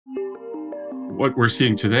what we're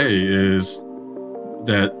seeing today is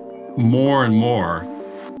that more and more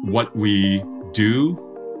what we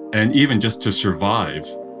do, and even just to survive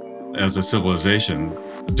as a civilization,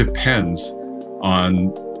 depends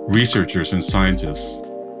on researchers and scientists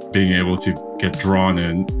being able to get drawn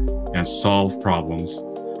in and solve problems,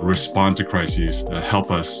 respond to crises, help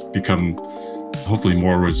us become hopefully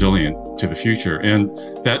more resilient to the future. And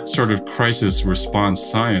that sort of crisis response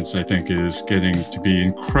science, I think, is getting to be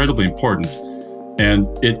incredibly important. And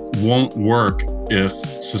it won't work if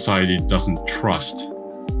society doesn't trust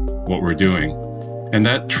what we're doing. And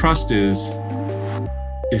that trust is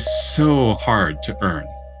so hard to earn.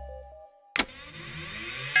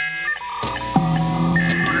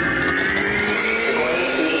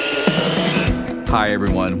 Hi,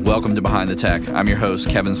 everyone. Welcome to Behind the Tech. I'm your host,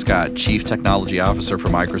 Kevin Scott, Chief Technology Officer for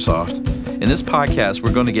Microsoft. In this podcast,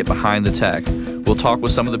 we're going to get behind the tech. We'll talk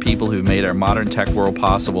with some of the people who made our modern tech world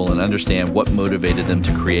possible and understand what motivated them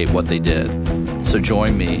to create what they did. So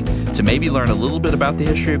join me to maybe learn a little bit about the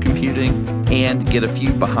history of computing and get a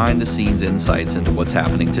few behind-the-scenes insights into what's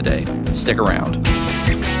happening today. Stick around.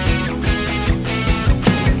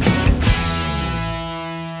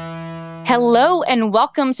 Hello and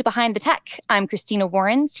welcome to Behind the Tech. I'm Christina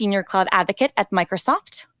Warren, Senior Cloud Advocate at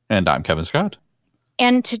Microsoft. And I'm Kevin Scott.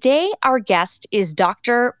 And today our guest is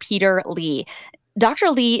Dr. Peter Lee. Dr.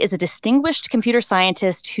 Lee is a distinguished computer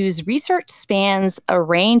scientist whose research spans a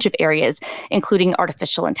range of areas, including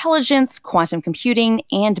artificial intelligence, quantum computing,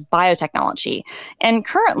 and biotechnology. And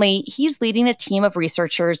currently, he's leading a team of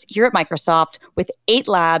researchers here at Microsoft with 8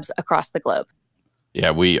 labs across the globe.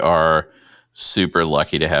 Yeah, we are super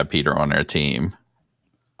lucky to have Peter on our team.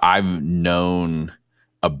 I've known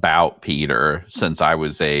about Peter since I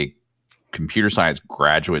was a computer science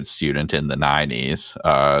graduate student in the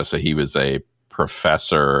 90s. So he was a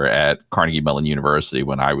professor at Carnegie Mellon University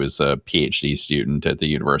when I was a PhD student at the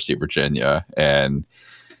University of Virginia. And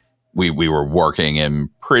we were working in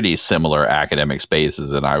pretty similar academic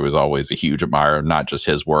spaces. And I was always a huge admirer of not just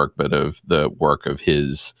his work, but of the work of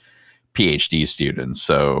his PhD students.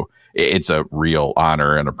 So it's a real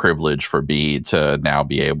honor and a privilege for me to now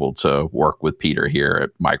be able to work with Peter here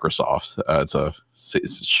at Microsoft. It's a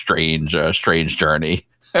strange journey.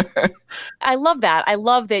 I love that. I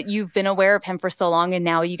love that you've been aware of him for so long and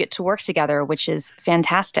now you get to work together, which is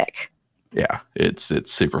fantastic. Yeah, it's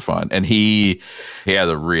super fun. And he has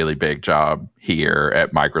a really big job here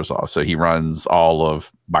at Microsoft. So he runs all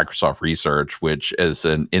of Microsoft Research, which as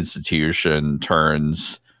an institution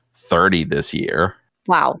turns 30 this year.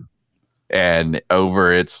 Wow. And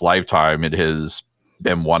over its lifetime, it has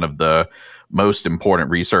been one of the most important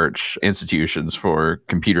research institutions for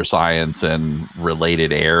computer science and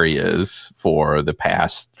related areas for the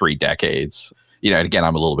past 3 decades. You know, and again,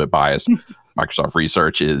 I'm a little bit biased. Microsoft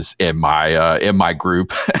Research is in my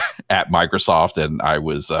group at Microsoft, and I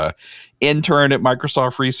was intern at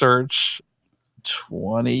Microsoft Research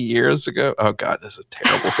 20 years ago. Oh God, that's a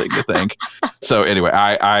terrible thing to think. So anyway,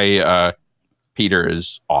 I Peter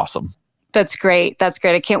is awesome. That's great. That's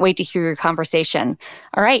great. I can't wait to hear your conversation.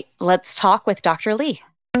 All right, let's talk with Dr. Lee.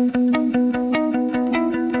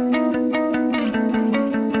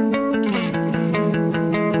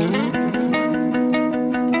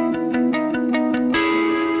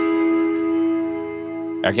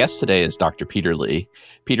 Our guest today is Dr. Peter Lee.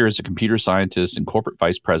 Peter is a computer scientist and corporate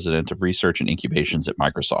vice president of research and incubations at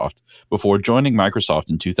Microsoft. Before joining Microsoft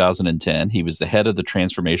in 2010, he was the head of the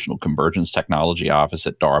Transformational Convergence Technology Office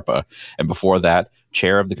at DARPA, and before that,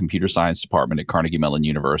 chair of the computer science department at Carnegie Mellon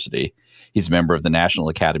University. He's a member of the National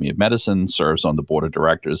Academy of Medicine, serves on the board of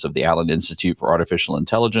directors of the Allen Institute for Artificial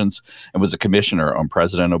Intelligence, and was a commissioner on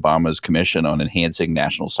President Obama's Commission on Enhancing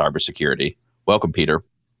National Cybersecurity. Welcome, Peter.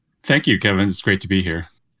 Thank you, Kevin. It's great to be here.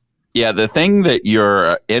 Yeah, the thing that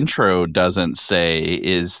your intro doesn't say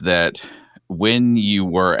is that when you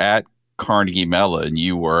were at Carnegie Mellon,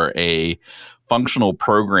 you were a functional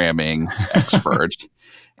programming expert.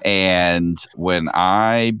 And when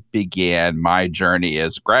I began my journey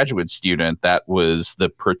as a graduate student, that was the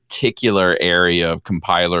particular area of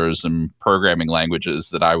compilers and programming languages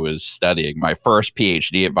that I was studying. My first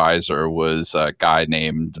PhD advisor was a guy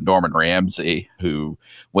named Norman Ramsey, who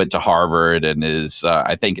went to Harvard and is,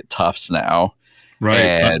 I think, at Tufts now. Right.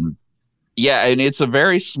 And yeah, and it's a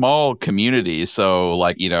very small community. So,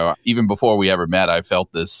 like, you know, even before we ever met, I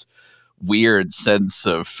felt this weird sense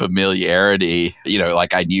of familiarity. You know,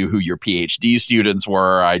 like I knew who your PhD students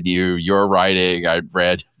were. I knew your writing. I'd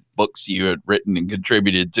read books you had written and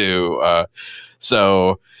contributed to.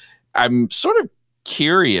 So I'm sort of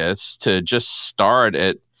curious to just start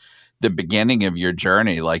at the beginning of your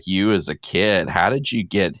journey, like you as a kid. How did you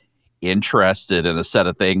get interested in a set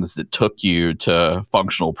of things that took you to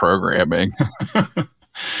functional programming?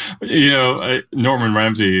 Norman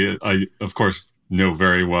Ramsey, I, of course, know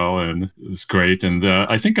very well, and it's great. And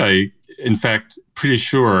I think in fact, pretty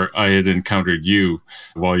sure I had encountered you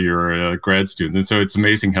while you were a grad student. And so it's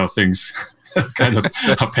amazing how things kind of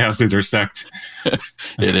paths intersect.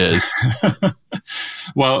 It is.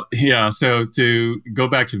 Well, yeah. So to go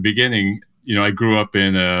back to the beginning, I grew up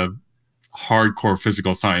in a hardcore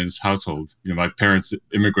physical science household. My parents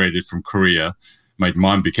immigrated from Korea. My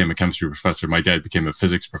mom became a chemistry professor. My dad became a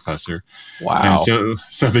physics professor. Wow. And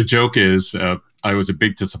so the joke is, I was a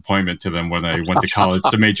big disappointment to them when I went to college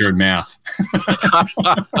to major in math. We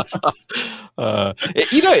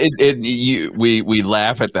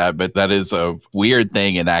laugh at that, but that is a weird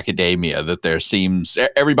thing in academia, that there seems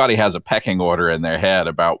everybody has a pecking order in their head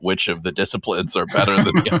about which of the disciplines are better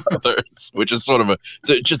than the others, which is sort of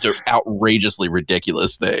just an outrageously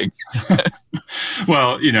ridiculous thing.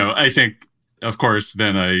 Well, I think, of course,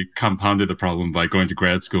 then I compounded the problem by going to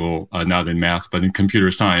grad school, not in math, but in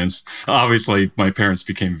computer science. Obviously, my parents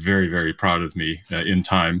became very, very proud of me in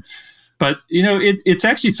time. But, it's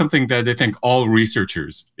actually something that I think all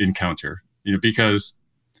researchers encounter, because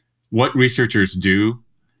what researchers do,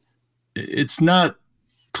 it's not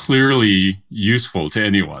clearly useful to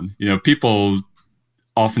anyone. People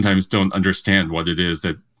oftentimes don't understand what it is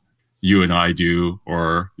that you and I do,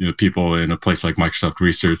 or, people in a place like Microsoft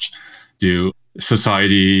Research do.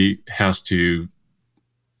 Society has to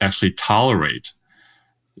actually tolerate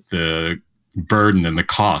the burden and the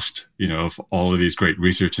cost, of all of these great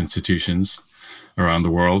research institutions around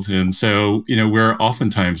the world. And so, we're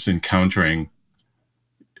oftentimes encountering,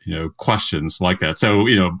 questions like that. So,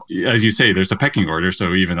 as you say, there's a pecking order.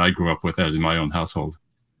 So even I grew up with that in my own household.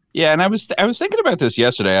 Yeah, and I was thinking about this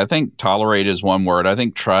yesterday. I think tolerate is one word. I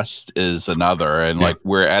think trust is another. And like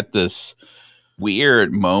we're at this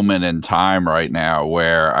weird moment in time right now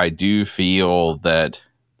where I do feel that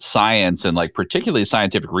science, and like particularly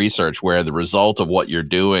scientific research, where the result of what you're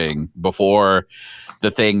doing before the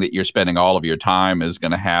thing that you're spending all of your time is going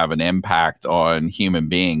to have an impact on human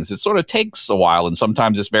beings, it sort of takes a while, and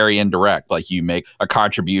sometimes it's very indirect. Like you make a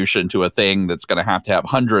contribution to a thing that's going to have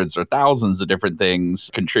hundreds or thousands of different things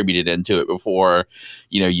contributed into it before,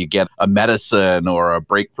 you get a medicine or a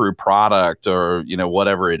breakthrough product or,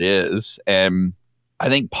 whatever it is. And I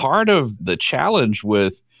think part of the challenge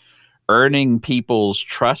with earning people's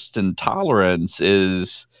trust and tolerance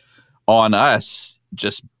is on us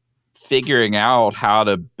just figuring out how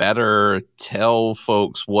to better tell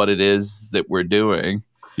folks what it is that we're doing.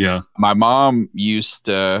 Yeah. My mom used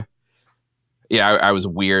to, I was a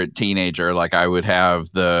weird teenager. Like I would have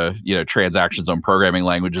the, transactions on programming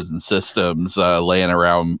languages and systems laying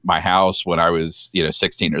around my house when I was,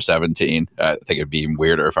 16 or 17. I think it'd be even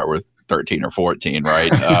weirder if I were 13 or 14,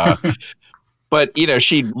 right? But,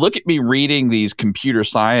 she'd look at me reading these computer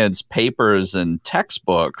science papers and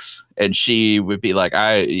textbooks, and she would be like,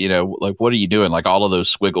 like, what are you doing? Like, all of those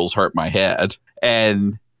squiggles hurt my head.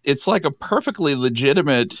 And it's like a perfectly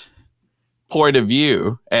legitimate point of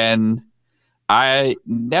view. And I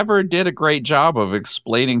never did a great job of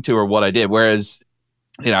explaining to her what I did. Whereas,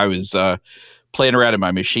 I was playing around in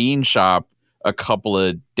my machine shop a couple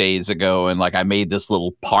of days ago, and like I made this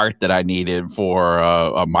little part that I needed for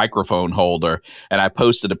a microphone holder, and I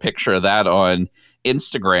posted a picture of that on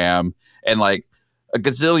Instagram, and like a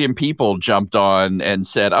gazillion people jumped on and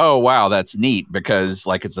said, oh wow, that's neat, because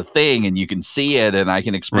like it's a thing and you can see it and I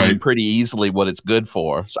can explain pretty easily what it's good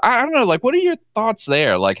for. So I don't know, like what are your thoughts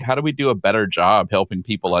there? Like how do we do a better job helping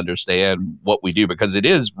people understand what we do, because it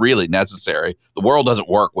is really necessary. The world doesn't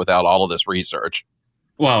work without all of this research.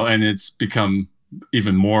 Well, and it's become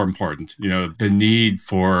even more important. The need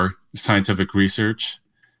for scientific research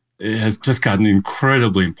has just gotten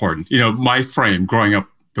incredibly important. My frame, growing up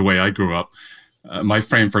the way I grew up, my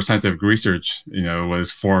frame for scientific research,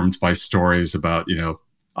 was formed by stories about,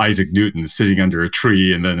 Isaac Newton sitting under a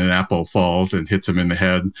tree and then an apple falls and hits him in the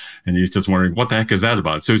head. And he's just wondering, what the heck is that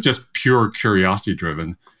about? So it's just pure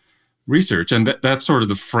curiosity-driven research. And that's sort of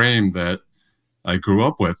the frame that I grew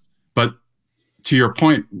up with. But to your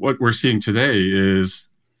point, what we're seeing today is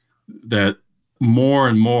that more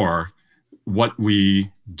and more what we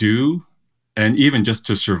do, and even just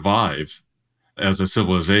to survive as a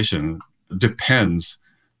civilization, depends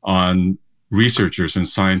on researchers and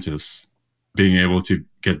scientists being able to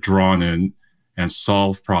get drawn in and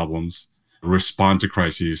solve problems, respond to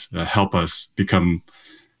crises, help us become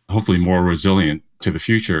hopefully more resilient to the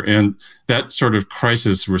future. And that sort of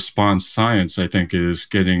crisis response science, I think, is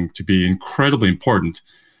getting to be incredibly important.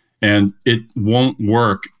 And it won't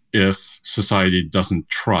work if society doesn't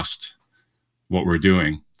trust what we're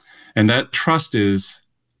doing. And that trust is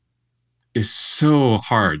so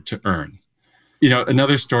hard to earn.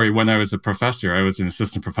 Another story, when I was a professor, I was an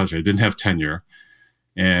assistant professor. I didn't have tenure.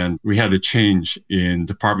 And we had a change in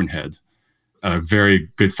department head. A very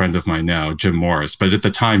good friend of mine now, Jim Morris. But at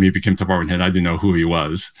the time he became department head, I didn't know who he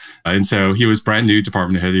was. And so he was brand new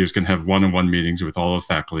department head. He was going to have one-on-one meetings with all the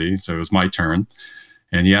faculty. So it was my turn.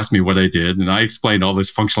 And he asked me what I did. And I explained all this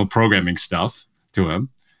functional programming stuff to him.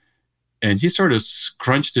 And he sort of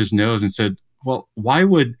scrunched his nose and said, well, why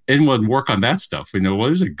would anyone work on that stuff?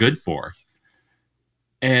 What is it good for?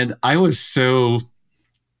 And I was so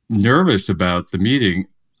nervous about the meeting,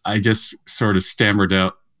 I just sort of stammered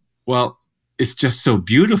out, well, it's just so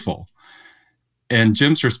beautiful. And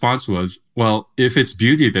Jim's response was, well, if it's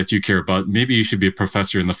beauty that you care about, maybe you should be a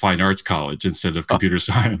professor in the fine arts college instead of computer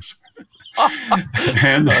science.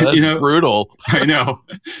 And that's brutal. I know.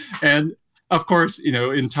 And of course,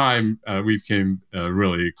 in time, we became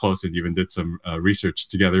really close and even did some research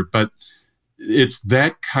together. But it's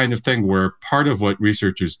that kind of thing where part of what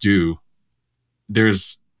researchers do,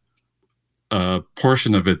 there's a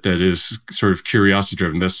portion of it that is sort of curiosity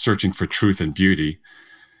driven, that's searching for truth and beauty.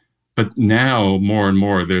 But now more and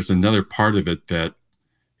more, there's another part of it that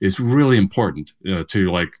is really important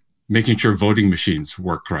to like making sure voting machines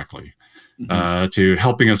work correctly, to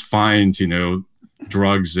helping us find,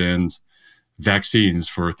 drugs and vaccines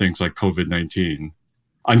for things like COVID-19,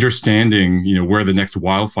 understanding, where the next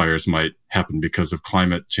wildfires might happen because of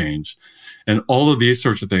climate change, and all of these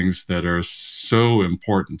sorts of things that are so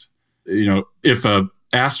important. If an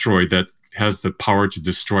asteroid that has the power to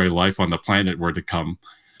destroy life on the planet were to come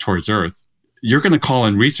towards Earth, you're going to call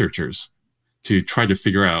in researchers to try to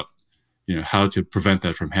figure out, how to prevent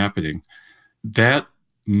that from happening. That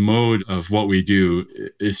mode of what we do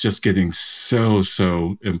is just getting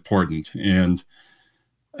so important. And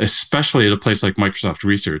especially at a place like Microsoft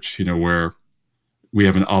Research, where we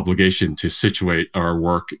have an obligation to situate our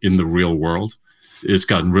work in the real world, it's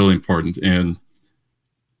gotten really important. And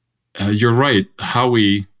you're right, how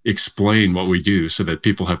we explain what we do so that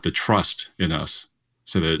people have the trust in us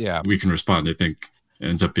so that we can respond, I think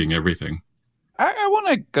ends up being everything. I want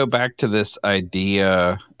to go back to this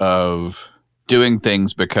idea of doing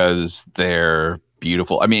things because they're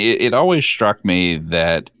beautiful. I mean, it always struck me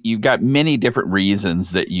that you've got many different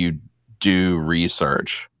reasons that you do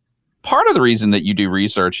research. Part of the reason that you do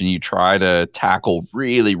research and you try to tackle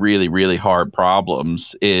really, really, really hard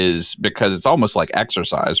problems is because it's almost like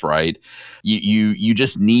exercise, right? You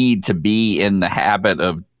just need to be in the habit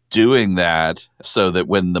of doing that so that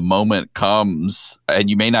when the moment comes, and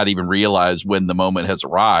you may not even realize when the moment has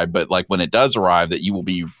arrived, but like when it does arrive, that you will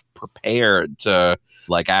be prepared to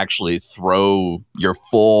like actually throw your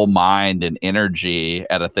full mind and energy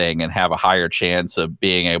at a thing and have a higher chance of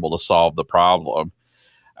being able to solve the problem.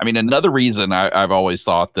 I mean, another reason I've always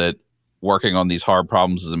thought that working on these hard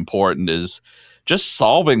problems is important is just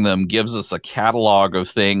solving them gives us a catalog of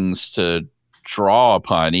things to draw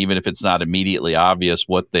upon, even if it's not immediately obvious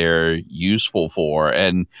what they're useful for.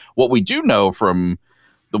 And what we do know from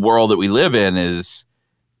the world that we live in is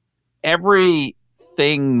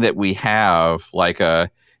everything that we have, like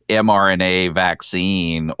a mRNA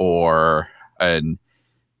vaccine or an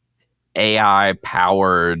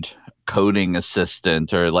AI-powered coding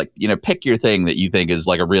assistant, or like, pick your thing that you think is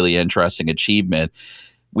like a really interesting achievement.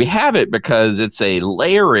 We have it because it's a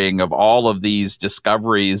layering of all of these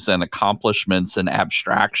discoveries and accomplishments and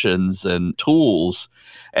abstractions and tools.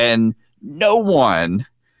 And no one,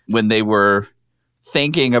 when they were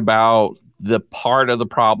thinking about the part of the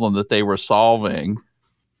problem that they were solving,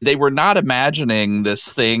 they were not imagining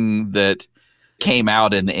this thing that came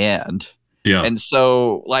out in the end. Yeah. And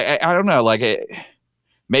so, like, I don't know, like,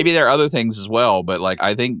 maybe there are other things as well, but like,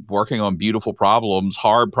 I think working on beautiful problems,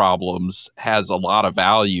 hard problems, has a lot of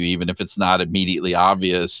value, even if it's not immediately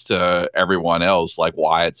obvious to everyone else, like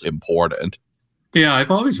why it's important. Yeah,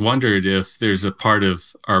 I've always wondered if there's a part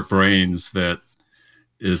of our brains that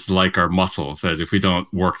is like our muscles, that if we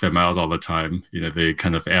don't work them out all the time, they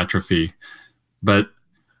kind of atrophy. But,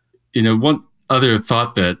 one other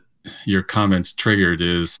thought that your comments triggered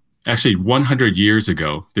is actually 100 years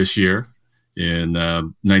ago this year, in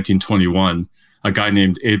 1921, a guy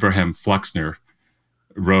named Abraham Fluxner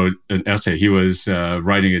wrote an essay. He was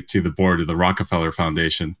writing it to the board of the Rockefeller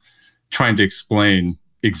Foundation, trying to explain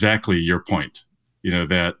exactly your point,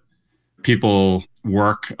 that people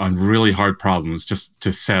work on really hard problems just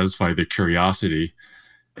to satisfy their curiosity.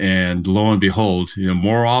 And lo and behold,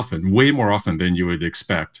 more often, way more often than you would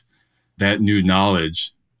expect, that new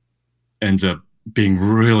knowledge ends up being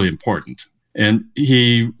really important. And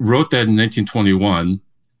he wrote that in 1921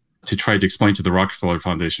 to try to explain to the Rockefeller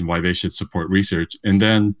Foundation why they should support research. And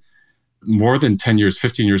then more than 10 years,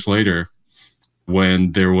 15 years later,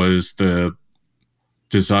 when there was the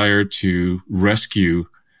desire to rescue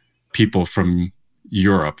people from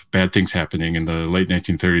Europe, bad things happening in the late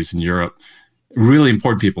 1930s in Europe, really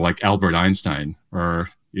important people like Albert Einstein or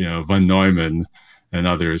von Neumann and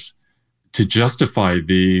others, to justify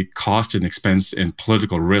the cost and expense and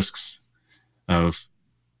political risks of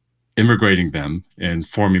immigrating them and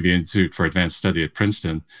forming the Institute for Advanced Study at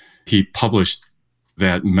Princeton. He published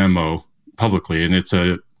that memo publicly, and it's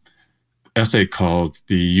an essay called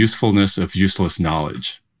The Usefulness of Useless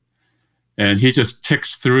Knowledge. And he just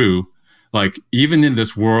ticks through, like, even in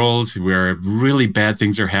this world where really bad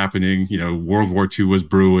things are happening, World War II was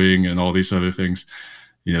brewing and all these other things,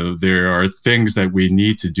 there are things that we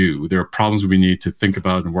need to do. There are problems we need to think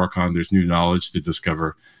about and work on. There's new knowledge to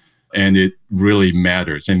discover. And it really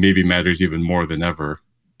matters, and maybe matters even more than ever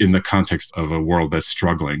in the context of a world that's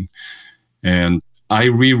struggling. And I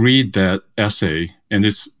reread that essay, and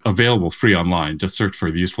it's available free online. Just search for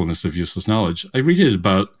The Usefulness of Useless Knowledge. I read it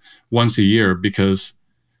about once a year because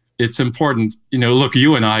it's important. Look,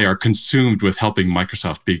 you and I are consumed with helping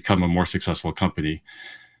Microsoft become a more successful company.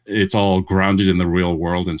 It's all grounded in the real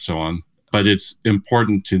world and so on. But it's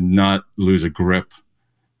important to not lose a grip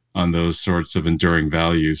on those sorts of enduring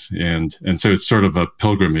values. And so it's sort of a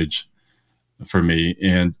pilgrimage for me.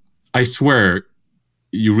 And I swear,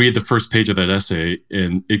 you read the first page of that essay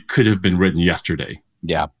and it could have been written yesterday.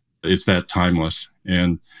 Yeah. It's that timeless.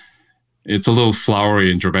 And it's a little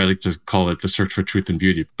flowery and dramatic to call it the search for truth and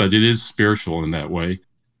beauty, but it is spiritual in that way.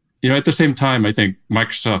 At the same time, I think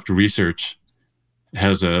Microsoft Research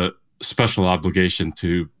has a special obligation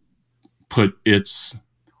to put its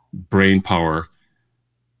brain power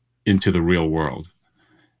into the real world.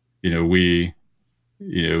 That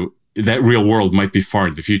real world might be far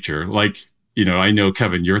in the future. Like, I know,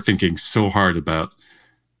 Kevin, you're thinking so hard about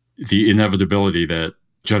the inevitability that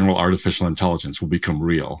general artificial intelligence will become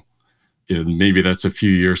real. And maybe that's a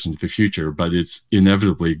few years into the future, but it's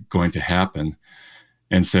inevitably going to happen.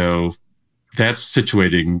 And so that's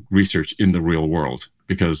situating research in the real world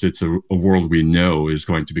because it's a world we know is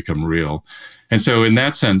going to become real. And so in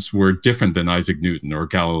that sense, we're different than Isaac Newton or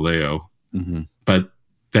Galileo. Mm-hmm. But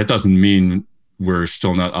that doesn't mean we're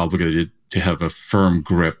still not obligated to have a firm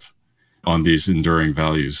grip on these enduring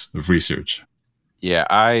values of research. Yeah,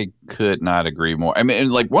 I could not agree more. I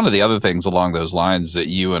mean, like, one of the other things along those lines that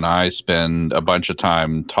you and I spend a bunch of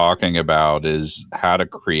time talking about is how to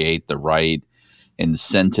create the right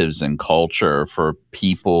incentives and culture for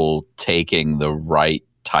people taking the right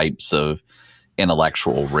types of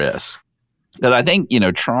intellectual risk. That I think,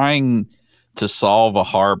 trying to solve a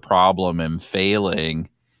hard problem and failing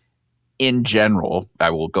in general,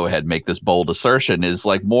 I will go ahead and make this bold assertion, is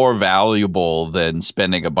like more valuable than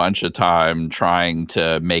spending a bunch of time trying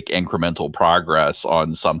to make incremental progress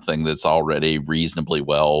on something that's already reasonably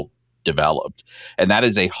well developed. And that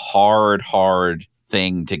is a hard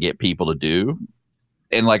thing to get people to do.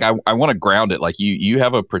 And like, I want to ground it. Like, you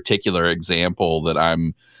have a particular example that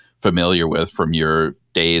I'm familiar with from your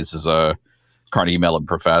days as a Carnegie Mellon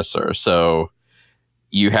professor. So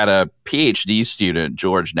you had a PhD student,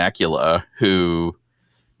 George Nekula, who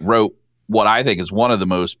wrote what I think is one of the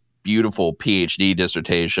most beautiful PhD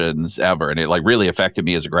dissertations ever. And it like really affected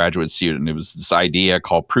me as a graduate student. It was this idea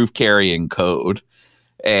called proof carrying code.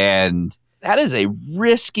 And that is a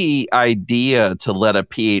risky idea to let a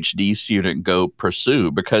PhD student go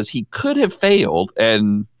pursue because he could have failed.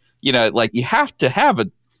 And, like, you have to have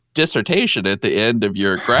a dissertation at the end of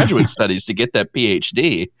your graduate studies to get that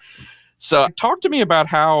PhD. So talk to me about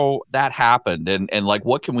how that happened and like,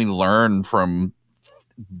 what can we learn from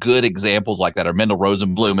good examples like that? Or Mendel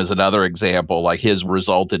Rosenblum is another example. Like, his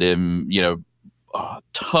resulted in, a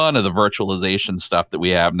ton of the virtualization stuff that we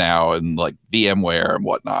have now and like VMware and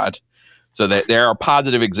whatnot. So that there are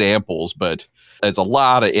positive examples, but there's a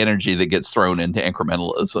lot of energy that gets thrown into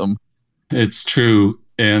incrementalism. It's true.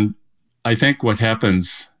 And I think what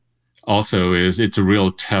happens also is it's a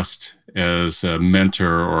real test as a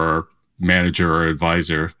mentor or manager or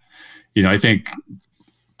advisor. I think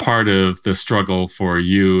part of the struggle for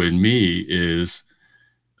you and me is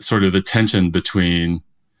sort of the tension between,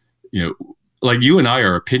 like, you and I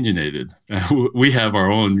are opinionated. We have our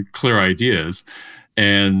own clear ideas.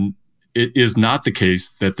 And it is not the case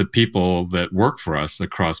that the people that work for us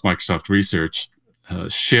across Microsoft Research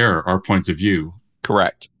share our points of view.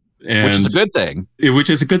 Correct. Which is a good thing. Which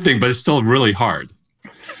is a good thing, but it's still really hard.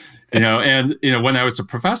 And when I was a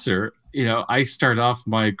professor, I started off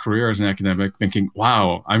my career as an academic thinking,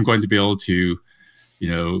 wow, I'm going to be able to,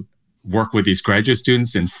 work with these graduate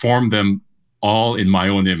students and form them all in my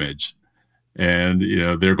own image. And,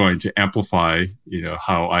 they're going to amplify,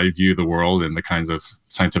 how I view the world and the kinds of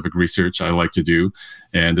scientific research I like to do.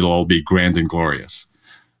 And it'll all be grand and glorious.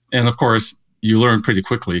 And of course, you learn pretty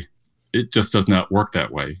quickly, it just does not work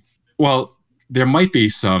that way. Well, there might be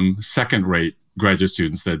some second-rate graduate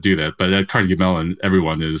students that do that, but at Carnegie Mellon,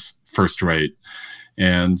 everyone is first-rate.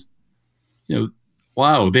 And,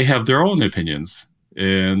 wow, they have their own opinions.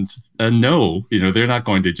 And no, they're not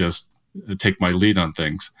going to just take my lead on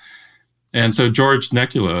things. And so George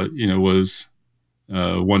Nekula, was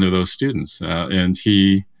one of those students. And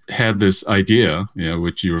he had this idea,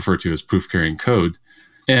 which you refer to as proof-carrying code.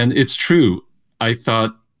 And it's true. I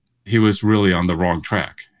thought he was really on the wrong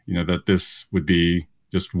track, that this would be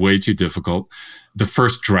just way too difficult. The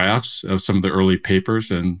first drafts of some of the early papers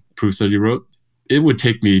and proofs that he wrote, it would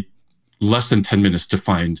take me less than 10 minutes to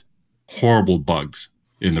find horrible bugs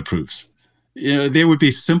in the proofs. They would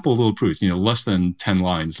be simple little proofs, less than 10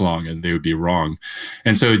 lines long, and they would be wrong.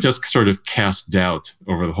 And so it just sort of cast doubt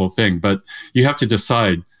over the whole thing. But you have to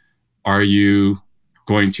decide, are you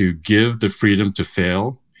going to give the freedom to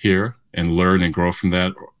fail here and learn and grow from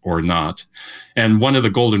that or not? And one of the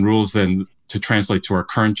golden rules then to translate to our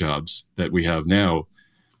current jobs that we have now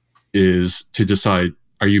is to decide,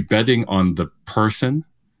 are you betting on the person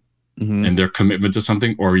and their commitment to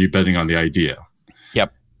something, or are you betting on the idea?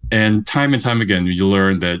 Yep. And time again, you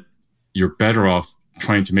learn that you're better off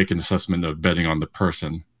trying to make an assessment of betting on the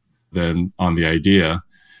person than on the idea.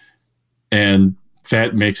 And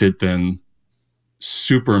that makes it then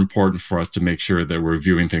super important for us to make sure that we're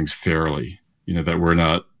viewing things fairly, that we're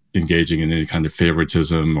not engaging in any kind of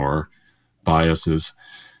favoritism or biases.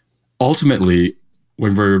 Ultimately,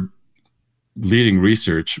 when we're leading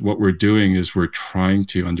research, what we're doing is we're trying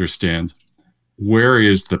to understand where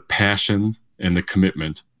is the passion and the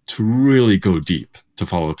commitment to really go deep, to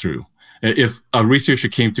follow through. If a researcher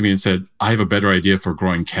came to me and said, I have a better idea for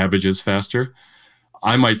growing cabbages faster,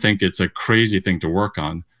 I might think it's a crazy thing to work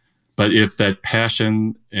on. But if that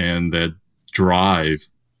passion and that drive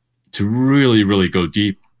to really, really go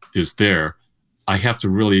deep is there, I have to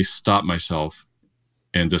really stop myself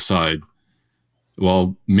and decide,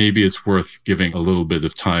 well, maybe it's worth giving a little bit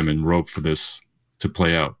of time and rope for this to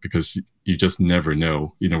play out, because you just never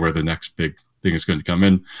know, where the next big thing is going to come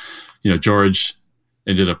in. George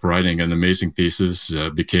ended up writing an amazing thesis,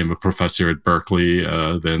 became a professor at Berkeley,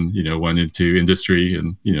 then, went into industry,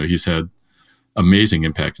 and, he's had amazing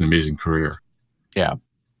impact and amazing career. Yeah.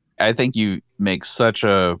 I think you make such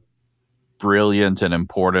a brilliant and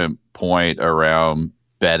important point around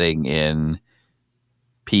betting in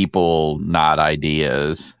people, not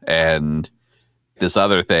ideas. And this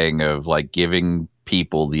other thing of like giving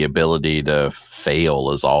people the ability to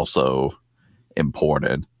fail is also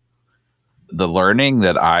important. The learning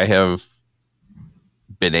that I have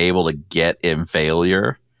been able to get in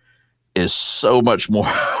failure is so much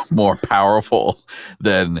more powerful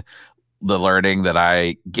than the learning that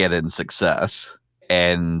I get in success.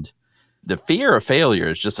 And the fear of failure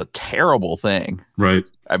is just a terrible thing. Right.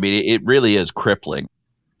 I mean, it really is crippling.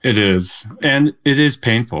 It is. And it is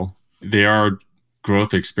painful. They are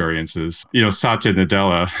growth experiences. Satya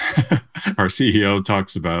Nadella, our CEO,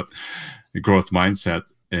 talks about the growth mindset.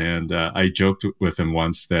 And I joked with him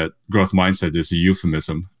once that growth mindset is a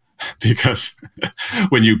euphemism, because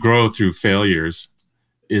when you grow through failures,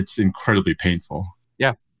 it's incredibly painful.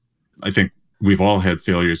 Yeah. I think we've all had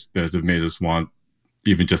failures that have made us want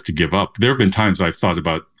even just to give up. There have been times I've thought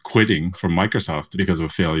about quitting from Microsoft because of a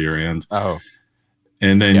failure.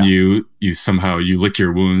 And then you somehow you lick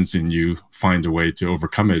your wounds and you find a way to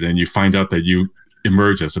overcome it, and you find out that you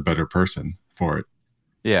emerge as a better person for it.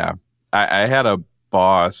 Yeah. I had a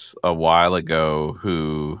boss a while ago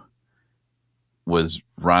who was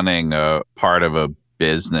running a part of a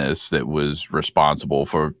business that was responsible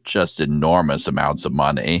for just enormous amounts of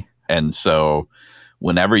money. And so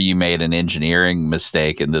whenever you made an engineering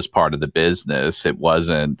mistake in this part of the business, it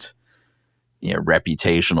wasn't,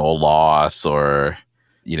 reputational loss or,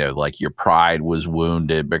 like your pride was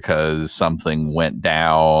wounded because something went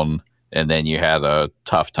down and then you had a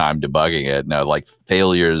tough time debugging it. No, like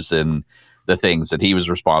failures in the things that he was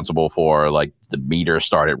responsible for, like the meter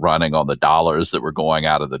started running on the dollars that were going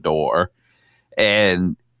out of the door.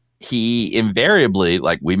 And he invariably,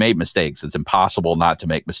 like, we made mistakes. It's impossible not to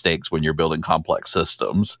make mistakes when you're building complex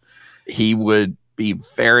systems. He would be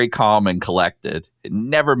very calm and collected. It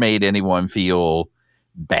never made anyone feel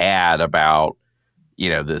bad about,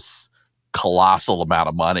 this colossal amount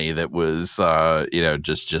of money that was,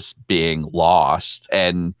 just being lost.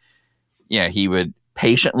 And, he would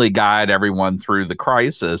patiently guide everyone through the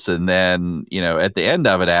crisis. And then, at the end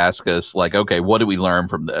of it, ask us like, okay, what do we learn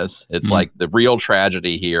from this? It's like the real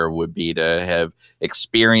tragedy here would be to have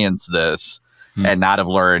experienced this and not have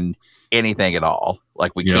learned anything at all.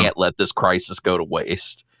 Like we can't let this crisis go to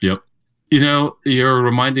waste. Yep. You're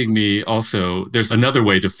reminding me also, there's another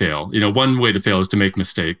way to fail. One way to fail is to make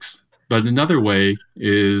mistakes, but another way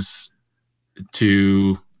is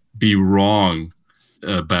to be wrong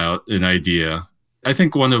about an idea. I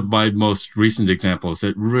think one of my most recent examples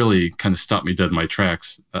that really kind of stopped me dead in my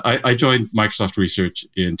tracks, I joined Microsoft Research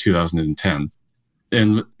in 2010.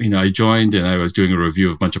 And, I joined and I was doing a review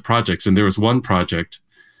of a bunch of projects. And there was one project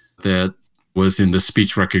that was in the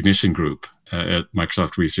speech recognition group at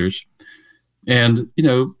Microsoft Research. And,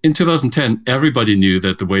 in 2010, everybody knew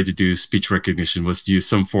that the way to do speech recognition was to use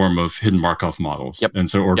some form of hidden Markov models. Yep. And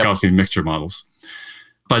so, or Gaussian mixture models.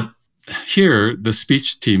 But here, the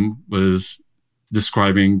speech team was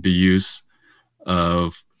describing the use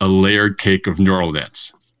of a layered cake of neural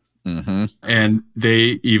nets. Mm-hmm. And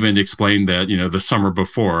they even explained that, the summer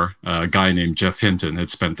before, a guy named Jeff Hinton had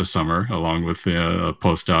spent the summer along with a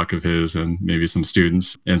postdoc of his and maybe some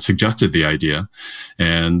students and suggested the idea.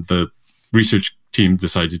 And the research team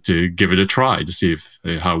decided to give it a try to see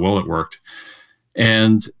how well it worked.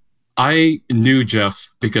 And I knew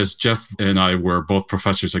Jeff because Jeff and I were both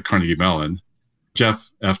professors at Carnegie Mellon.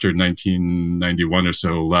 Jeff, after 1991 or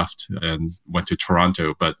so, left and went to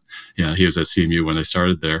Toronto, but he was at CMU when I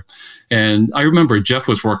started there. And I remember Jeff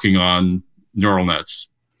was working on neural nets,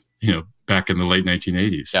 back in the late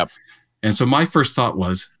 1980s. Yep. And so my first thought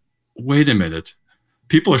was, wait a minute,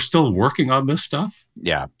 people are still working on this stuff?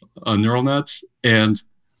 Yeah. On neural nets? And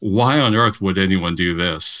why on earth would anyone do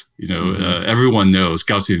this? Everyone knows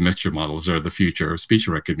Gaussian mixture models are the future of speech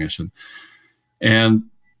recognition. And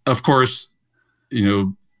of course,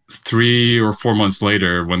 3 or 4 months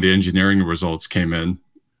later, when the engineering results came in,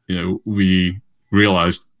 we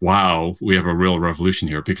realized, wow, we have a real revolution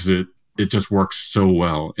here because it just works so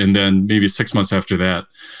well. And then maybe 6 months after that,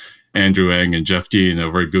 Andrew Ng and Jeff Dean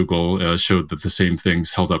over at Google showed that the same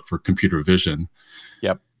things held up for computer vision.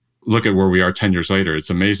 Yep. Look at where we are 10 years later. It's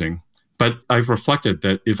amazing. But I've reflected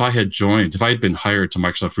that if I had been hired to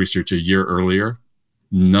Microsoft Research a year earlier,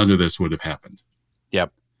 none of this would have happened.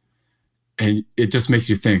 Yep. And it just makes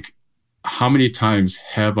you think, how many times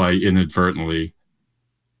have I inadvertently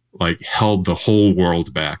held the whole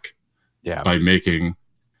world back by making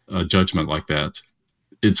a judgment like that?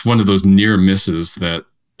 It's one of those near misses that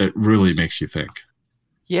really makes you think.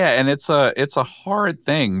 Yeah, and it's a hard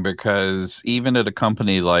thing because even at a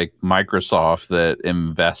company like Microsoft that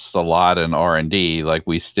invests a lot in R&D,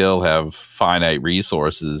 we still have finite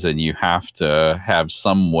resources and you have to have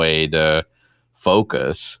some way to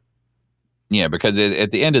focus. Because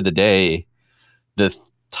at the end of the day, the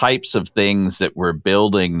types of things that we're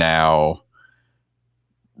building now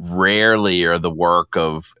rarely are the work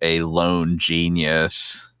of a lone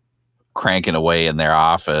genius cranking away in their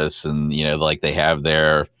office and, they have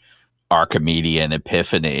their Archimedean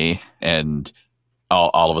epiphany and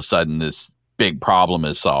all of a sudden this big problem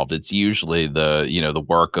is solved. It's usually the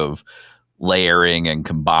work of layering and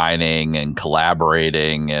combining and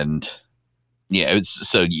collaborating and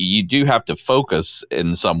so you do have to focus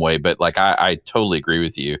in some way, but I totally agree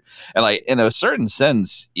with you. And in a certain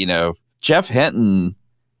sense, Jeff Hinton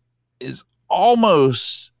is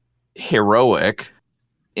almost heroic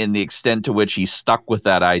in the extent to which he stuck with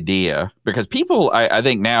that idea because people, I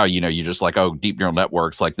think now, you're just oh, deep neural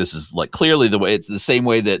networks, this is clearly the way, it's the same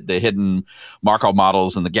way that the hidden Markov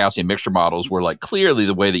models and the Gaussian mixture models were clearly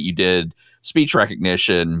the way that you did speech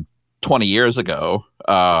recognition 20 years ago.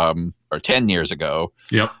 Or 10 years ago.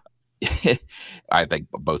 Yep. I think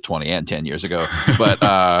both 20 and 10 years ago.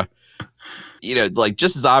 But,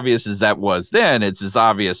 just as obvious as that was then, it's as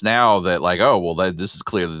obvious now that this is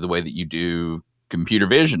clearly the way that you do computer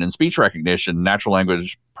vision and speech recognition, natural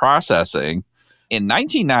language processing. In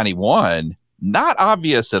 1991, not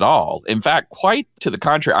obvious at all. In fact, quite to the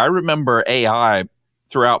contrary. I remember AI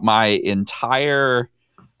throughout my entire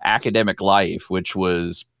academic life, which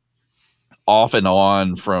was off and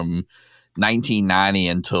on from 1990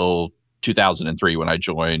 until 2003 when I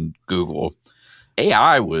joined Google.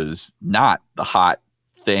 AI was not the hot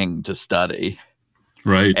thing to study.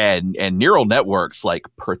 Right. And neural networks,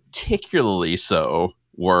 particularly so,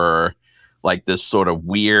 were this sort of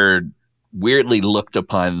weirdly looked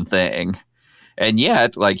upon thing. And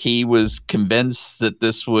yet, he was convinced that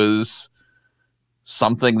this was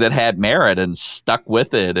something that had merit and stuck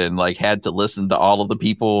with it and had to listen to all of the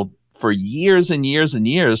people for years and years and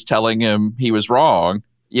years telling him he was wrong,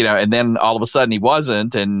 and then all of a sudden he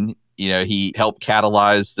wasn't. And, he helped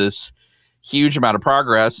catalyze this huge amount of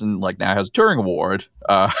progress and like now has a Turing Award.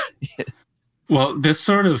 Well, this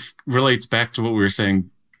sort of relates back to what we were saying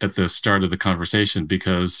at the start of the conversation,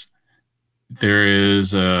 because there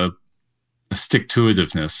is a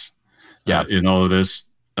stick-to-itiveness in all of this,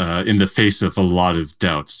 in the face of a lot of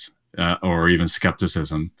doubts or even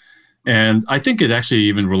skepticism. And I think it actually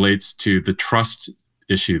even relates to the trust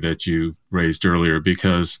issue that you raised earlier,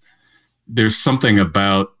 because there's something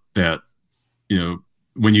about that,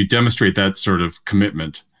 when you demonstrate that sort of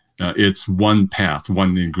commitment, it's one path,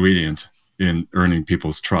 one ingredient in earning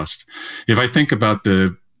people's trust. If I think about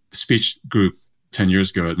the speech group 10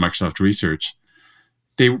 years ago at Microsoft Research,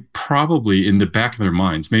 they probably, in the back of their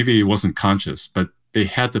minds, maybe it wasn't conscious, but they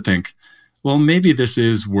had to think, well, maybe this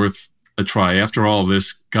is worth a try. After all,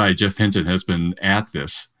 this guy, Jeff Hinton, has been at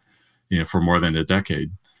this, for more than a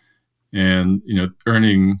decade. And,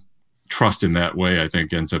 earning trust in that way, I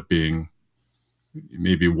think, ends up being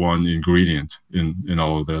maybe one ingredient in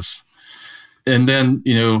all of this. And then,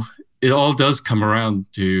 it all does come around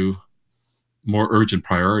to more urgent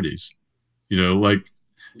priorities. Like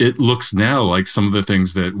it looks now like some of the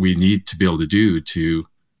things that we need to be able to do to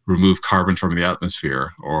remove carbon from the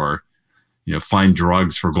atmosphere, or, find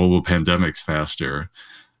drugs for global pandemics faster.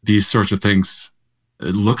 These sorts of things,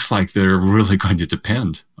 it looks like they're really going to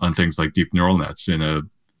depend on things like deep neural nets in a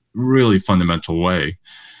really fundamental way.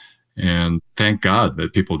 And thank God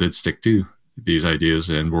that people did stick to these ideas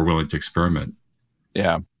and were willing to experiment.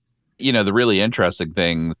 Yeah. The really interesting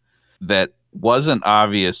thing that wasn't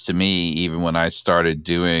obvious to me even when I started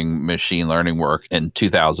doing machine learning work in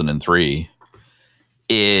 2003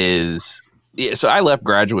 is, so I left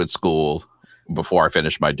graduate school before I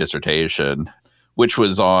finished my dissertation, which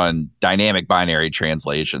was on dynamic binary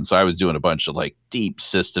translation. So I was doing a bunch of like deep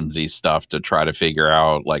systems-y stuff to try to figure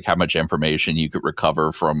out like how much information you could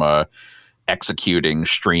recover from a executing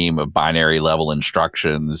stream of binary level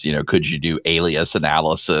instructions. Could you do alias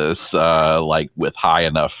analysis like with high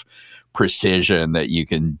enough precision that you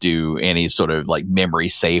can do any sort of like memory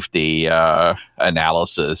safety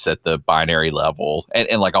analysis at the binary level,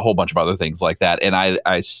 and like a whole bunch of other things like that. And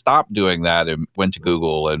I stopped doing that and went to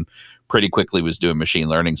Google and pretty quickly was doing machine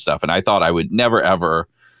learning stuff. And I thought I would never, ever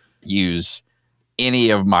use any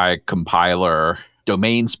of my compiler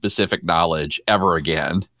domain specific knowledge ever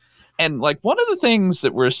again. And like one of the things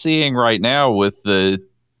that we're seeing right now with the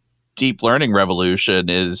deep learning revolution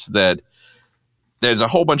is that there's a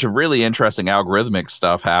whole bunch of really interesting algorithmic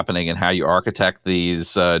stuff happening in how you architect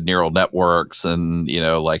these neural networks and,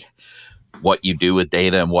 like what you do with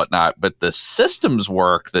data and whatnot. But the systems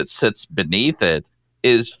work that sits beneath it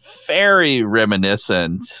is very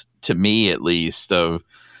reminiscent, to me at least, of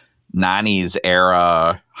 90s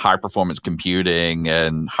era high performance computing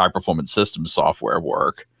and high performance systems software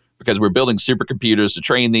work, because we're building supercomputers to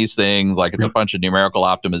train these things. Like it's a bunch of numerical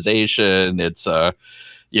optimization. It's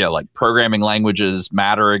like programming languages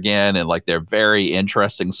matter again. And like they're very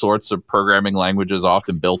interesting sorts of programming languages,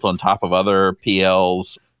 often built on top of other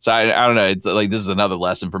PLs. So I don't know. It's like, this is another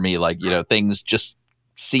lesson for me. Like, things just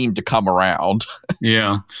seem to come around.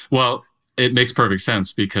 Yeah. Well, it makes perfect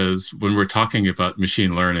sense, because when we're talking about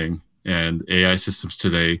machine learning and AI systems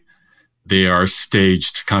today, they are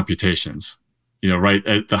staged computations. Right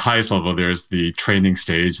at the highest level, there's the training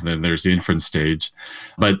stage, and then there's the inference stage.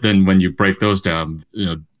 But then when you break those down,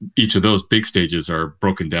 each of those big stages are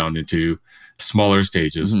broken down into smaller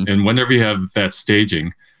stages. Mm-hmm. And whenever you have that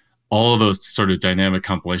staging, all of those sort of dynamic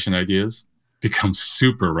compilation ideas become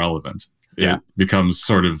super relevant. Yeah. It becomes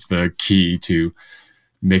sort of the key to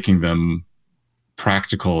making them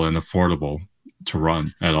practical and affordable to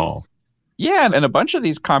run at all. Yeah, and a bunch of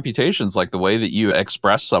these computations, like the way that you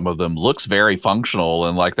express some of them looks very functional,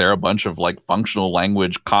 and like there are a bunch of like functional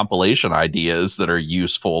language compilation ideas that are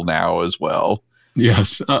useful now as well.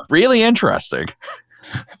 Yes. Really interesting.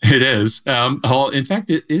 It is. In fact,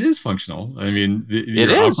 it is functional. I mean,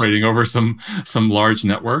 you're operating over some large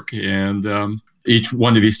network, and each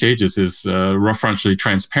one of these stages is referentially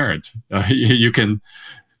transparent. You can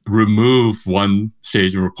remove one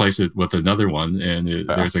stage and replace it with another one, and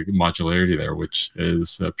there's a modularity there, which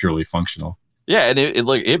is purely functional. Yeah, and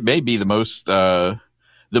it may be the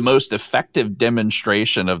most effective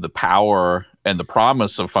demonstration of the power and the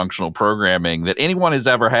promise of functional programming that anyone has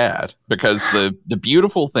ever had. Because the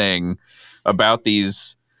beautiful thing about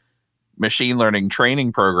these machine learning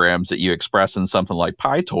training programs that you express in something like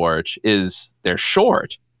PyTorch is they're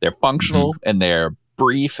short, they're functional, mm-hmm. and they're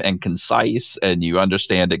brief and concise, and you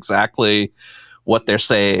understand exactly what they're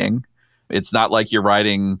saying. It's not like you're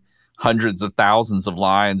writing hundreds of thousands of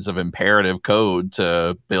lines of imperative code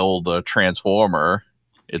to build a transformer.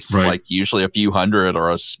 It's like usually a few hundred or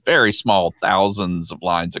a very small thousands of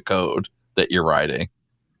lines of code that you're writing.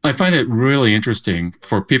 I find it really interesting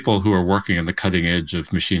for people who are working on the cutting edge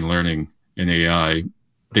of machine learning and AI.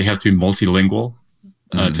 They have to be multilingual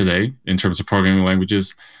today in terms of programming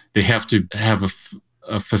languages. They have to have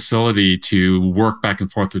a facility to work back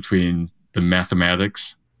and forth between the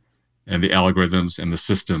mathematics and the algorithms and the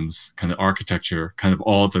systems kind of architecture kind of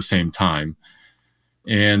all at the same time.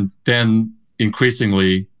 And then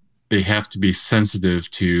increasingly, they have to be sensitive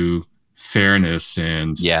to fairness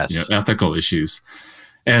and ethical issues.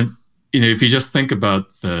 And if you just think about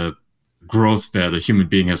the growth that a human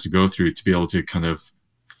being has to go through to be able to kind of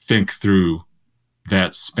think through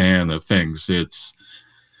that span of things, it's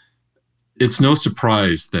no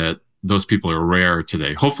surprise that those people are rare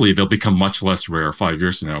today. Hopefully, they'll become much less rare 5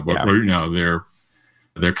 years from now. But right now,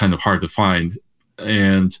 they're kind of hard to find.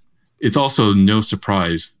 And it's also no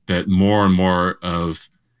surprise that more and more of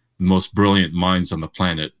the most brilliant minds on the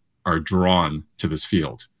planet are drawn to this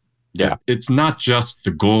field. Yeah. It's not just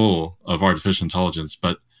the goal of artificial intelligence,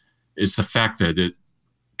 but it's the fact that it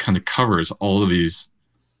kind of covers all of these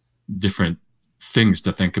different things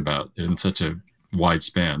to think about in such a wide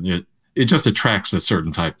span. It just attracts a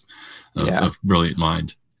certain type of brilliant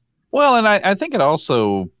mind. Well, and I think it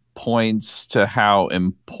also points to how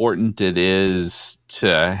important it is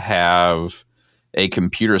to have a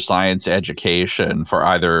computer science education for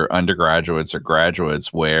either undergraduates or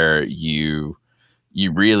graduates, where you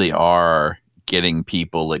really are getting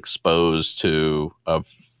people exposed to a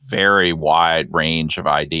very wide range of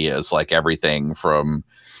ideas, like everything from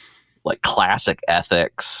like classic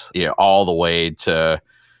ethics, all the way to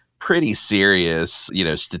pretty serious,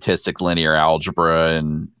 statistics, linear algebra,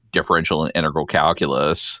 and differential and integral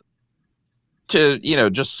calculus, to,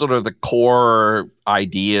 just sort of the core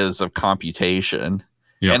ideas of computation.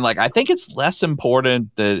 Yeah. And I think it's less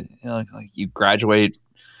important that like you graduate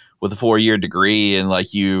with a 4-year degree and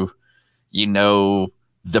you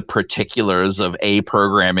the particulars of a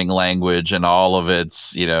programming language and all of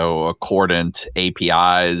its, accordant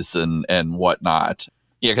APIs and whatnot.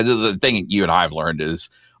 Yeah, because the thing you and I have learned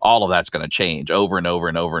is all of that's going to change over and over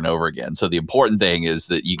and over and over again. So the important thing is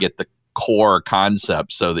that you get the core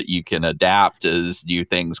concepts so that you can adapt as new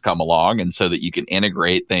things come along, and so that you can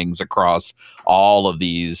integrate things across all of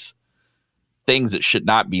these things that should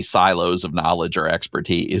not be silos of knowledge or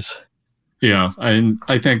expertise. Yeah, and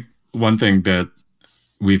I think one thing that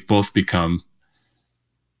we've both become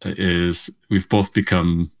is we've both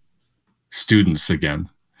become students again.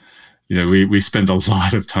 We spend a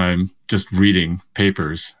lot of time just reading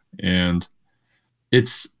papers, and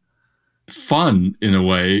it's fun in a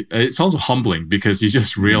way. It's also humbling because you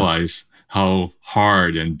just realize how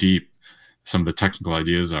hard and deep some of the technical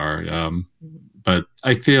ideas are. But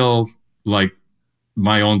I feel like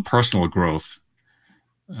my own personal growth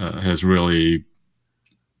has really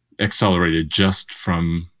accelerated just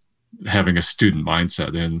from having a student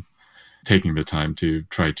mindset and taking the time to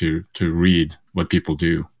try to read what people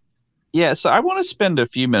do. Yeah, so I want to spend a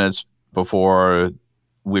few minutes before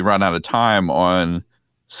we run out of time on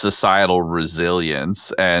societal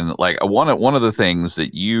resilience. And one of the things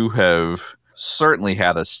that you have certainly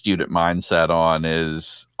had a student mindset on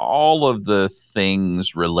is all of the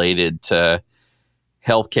things related to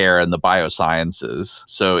healthcare and the biosciences.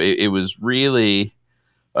 So it was really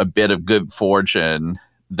a bit of good fortune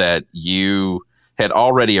that you had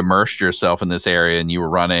already immersed yourself in this area, and you were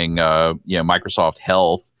running Microsoft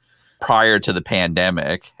Health prior to the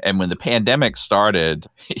pandemic. And when the pandemic started,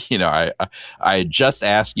 I had just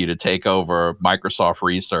asked you to take over Microsoft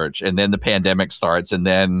Research, and then the pandemic starts, and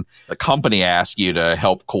then the company asked you to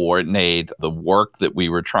help coordinate the work that we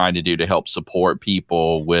were trying to do to help support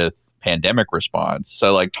people with pandemic response.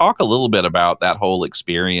 So talk a little bit about that whole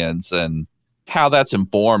experience and how that's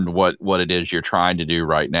informed what it is you're trying to do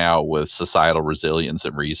right now with societal resilience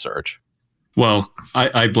and research. Well,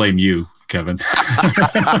 I blame you, Kevin.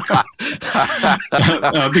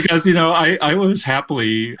 Because, I was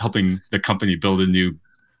happily helping the company build a new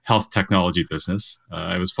health technology business.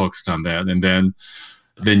 I was focused on that. And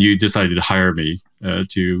then you decided to hire me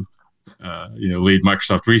to lead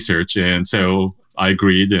Microsoft Research. And so I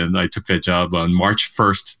agreed, and I took that job on March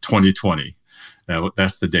 1st, 2020.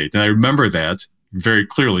 That's the date. And I remember that very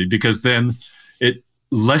clearly because then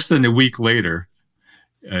less than a week later,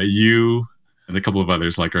 you and a couple of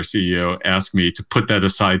others, like our CEO, asked me to put that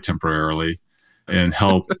aside temporarily and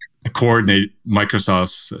help coordinate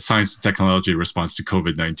Microsoft's science and technology response to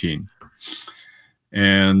COVID-19.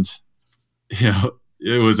 And,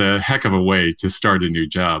 it was a heck of a way to start a new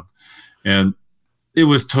job. And it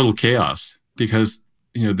was total chaos because,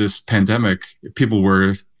 this pandemic, people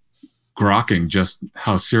were grokking just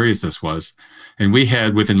how serious this was. And we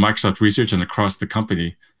had within Microsoft Research and across the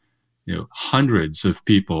company, hundreds of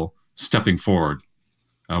people stepping forward,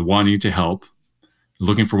 wanting to help,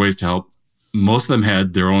 looking for ways to help. Most of them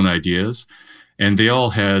had their own ideas, and they all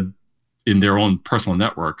had in their own personal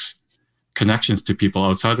networks connections to people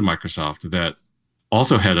outside of Microsoft that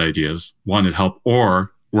also had ideas, wanted help,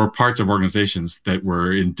 or were parts of organizations that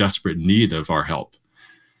were in desperate need of our help.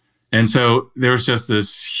 And so there was just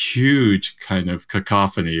this huge kind of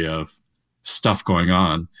cacophony of stuff going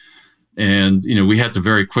on. And, we had to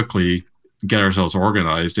very quickly get ourselves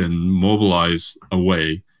organized and mobilize a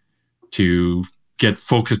way to get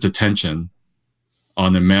focused attention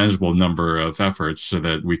on a manageable number of efforts so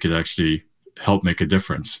that we could actually help make a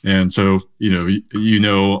difference. And so,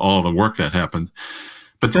 all the work that happened.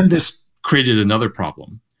 But then this created another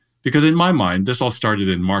problem, because in my mind, this all started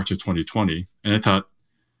in March of 2020. And I thought,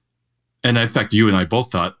 and in fact, you and I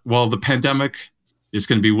both thought, well, the pandemic is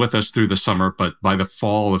going to be with us through the summer, but by the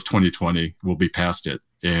fall of 2020, we'll be past it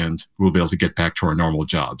and we'll be able to get back to our normal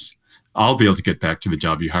jobs. I'll be able to get back to the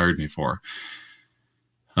job you hired me for.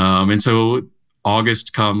 And so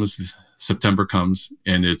August comes, September comes,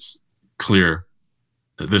 and it's clear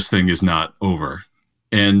that this thing is not over.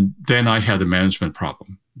 And then I had a management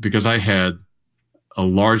problem because I had a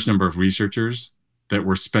large number of researchers that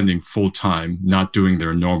were spending full time not doing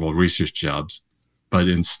their normal research jobs, but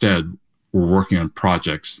instead were working on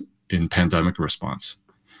projects in pandemic response.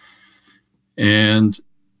 And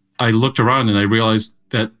I looked around and I realized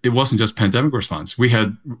that it wasn't just pandemic response. We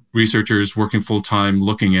had researchers working full time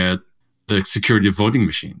looking at the security of voting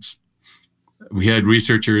machines. We had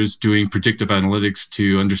researchers doing predictive analytics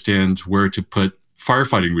to understand where to put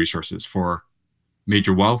firefighting resources for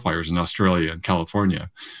major wildfires in Australia and California.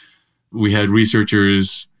 We had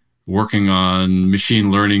researchers working on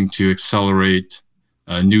machine learning to accelerate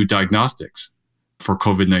new diagnostics for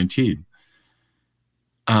COVID-19.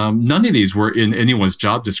 None of these were in anyone's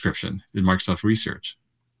job description in Microsoft Research.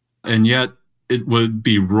 And yet it would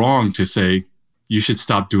be wrong to say you should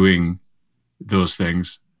stop doing those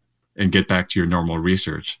things and get back to your normal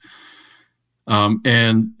research.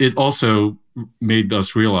 And it also made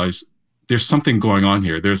us realize there's something going on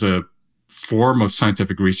here. There's a form of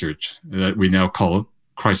scientific research that we now call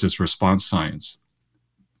crisis response science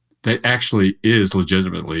that actually is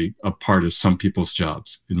legitimately a part of some people's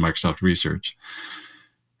jobs in Microsoft Research.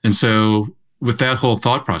 And so with that whole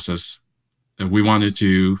thought process, we wanted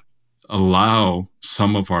to allow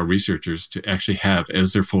some of our researchers to actually have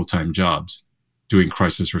as their full-time jobs doing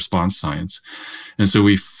crisis response science. And so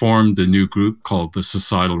we formed a new group called the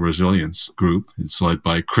Societal Resilience Group. It's led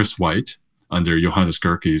by Chris White under Johannes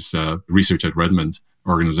Gerke's Research at Redmond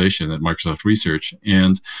organization at Microsoft Research.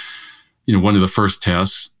 And one of the first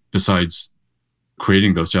tasks, besides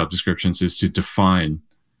creating those job descriptions, is to define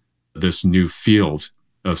this new field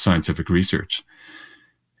of scientific research.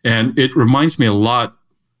 And it reminds me a lot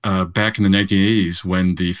back in the 1980s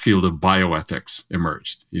when the field of bioethics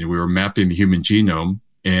emerged. We were mapping the human genome,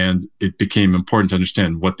 and it became important to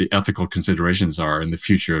understand what the ethical considerations are in the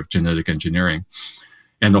future of genetic engineering.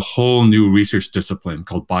 And a whole new research discipline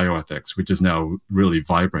called bioethics, which is now really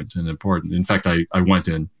vibrant and important. In fact, I went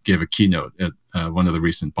and gave a keynote at one of the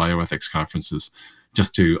recent bioethics conferences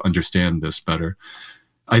just to understand this better.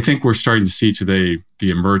 I think we're starting to see today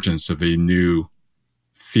the emergence of a new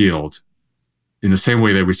field. In the same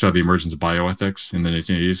way that we saw the emergence of bioethics in the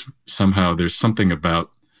 1980s, somehow there's something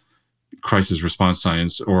about crisis response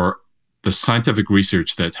science or the scientific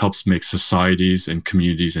research that helps make societies and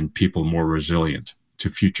communities and people more resilient to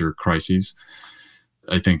future crises,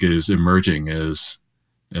 I think is emerging as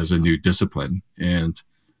a new discipline. And,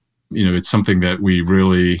 it's something that we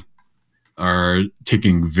really are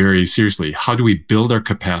taking very seriously. How do we build our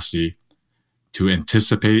capacity to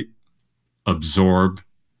anticipate, absorb,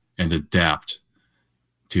 and adapt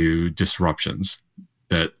to disruptions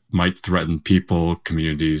that might threaten people,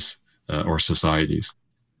 communities, or societies?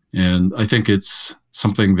 And I think it's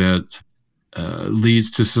something that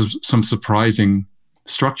leads to some surprising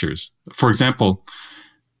structures. For example,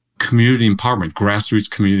 community empowerment, grassroots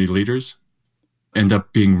community leaders end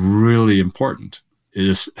up being really important.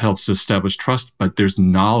 It helps establish trust, but there's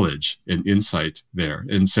knowledge and insight there.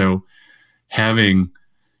 And so having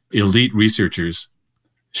elite researchers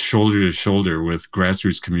shoulder to shoulder with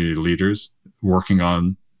grassroots community leaders working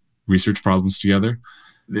on research problems together,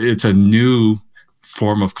 it's a new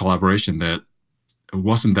form of collaboration that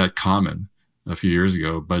wasn't that common a few years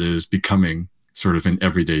ago, but is becoming sort of an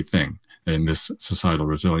everyday thing. in this societal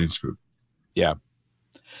resilience group. Yeah.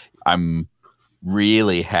 I'm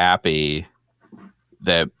really happy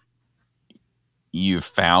that you've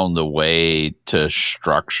found a way to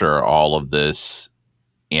structure all of this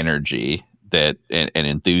energy that and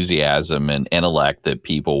enthusiasm and intellect that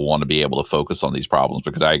people want to be able to focus on these problems,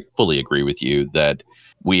 because I fully agree with you that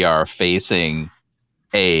we are facing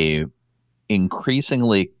a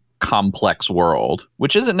increasingly complex world,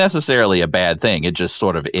 which isn't necessarily a bad thing. It just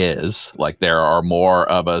sort of is. Like, there are more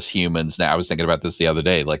of us humans now. I was thinking about this the other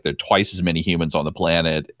day. Like, there are twice as many humans on the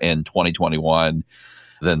planet in 2021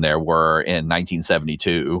 than there were in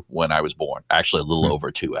 1972 when I was born. Actually, a little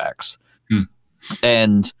over 2x.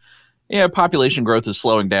 And yeah, population growth is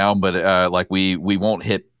slowing down, but like we won't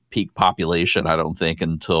hit peak population, I don't think,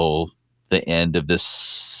 until the end of this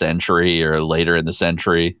century or later in the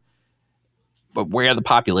century. But where the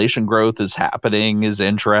population growth is happening is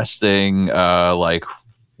interesting. Like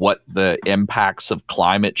what the impacts of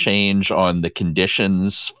climate change on the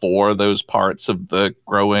conditions for those parts of the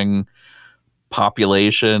growing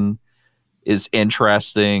population is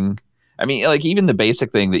interesting. I mean, like, even the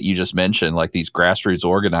basic thing that you just mentioned, like these grassroots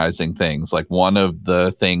organizing things, like one of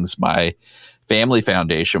the things my family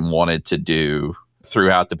foundation wanted to do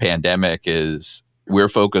throughout the pandemic is we're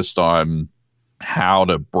focused on how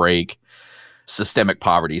to break systemic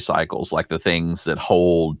poverty cycles, like the things that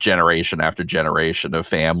hold generation after generation of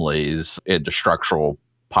families into structural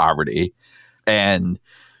poverty. And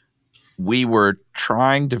we were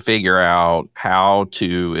trying to figure out how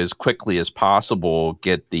to, as quickly as possible,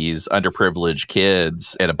 get these underprivileged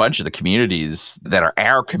kids in a bunch of the communities that are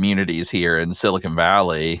our communities here in Silicon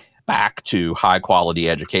Valley back to high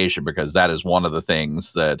quality education, because that is one of the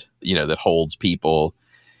things that, you know, that holds people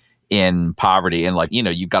in poverty. And like, you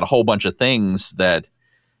know, you've got a whole bunch of things that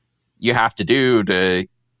you have to do to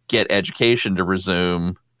get education to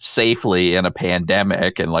resume safely in a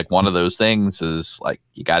pandemic. And like one of those things is like,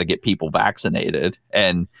 you got to get people vaccinated.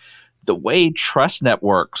 And the way trust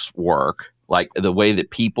networks work, like the way that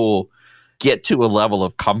people get to a level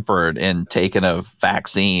of comfort in taking a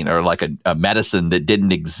vaccine or like a medicine that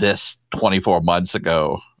didn't exist 24 months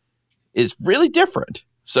ago is really different.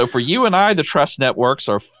 So for you and I, the trust networks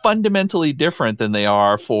are fundamentally different than they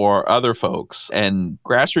are for other folks. And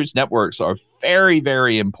grassroots networks are very,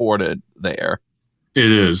 very important there. It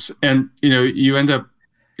is. And, you know, you end up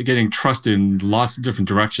getting trust in lots of different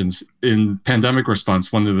directions. In pandemic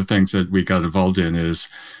response, one of the things that we got involved in is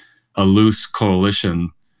a loose coalition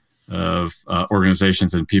of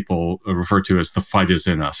organizations and people referred to as the fight is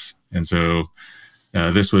in us. And so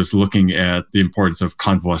this was looking at the importance of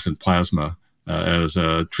convalescent plasma as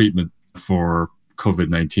a treatment for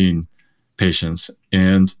COVID-19 patients.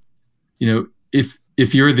 And, you know,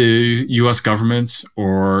 if you're the US government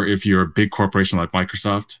or if you're a big corporation like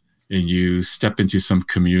Microsoft and you step into some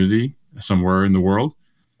community somewhere in the world,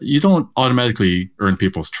 you don't automatically earn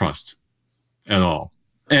people's trust at all.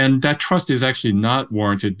 And that trust is actually not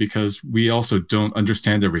warranted because we also don't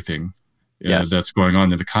understand everything that's going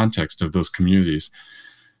on in the context of those communities.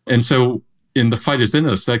 And so in the fight is in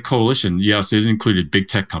us, that coalition, yes, it included big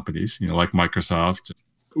tech companies, you know, like Microsoft.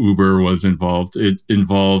 Uber was involved. It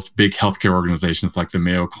involved big healthcare organizations like the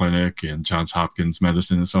Mayo Clinic and Johns Hopkins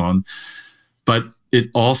Medicine and so on. But it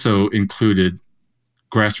also included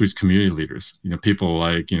grassroots community leaders, you know, people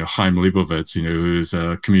like, you know, Chaim Leibovitz, you know, who's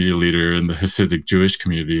a community leader in the Hasidic Jewish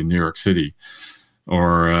community in New York City,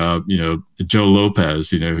 or, you know, Joe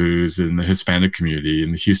Lopez, you know, who's in the Hispanic community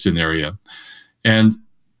in the Houston area. And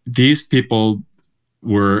these people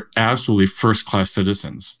were absolutely first-class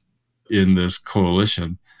citizens in this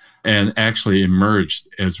coalition and actually emerged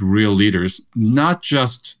as real leaders, not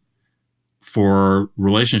just for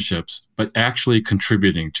relationships, but actually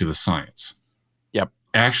contributing to the science. Yep.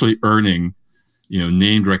 Actually earning, you know,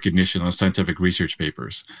 named recognition on scientific research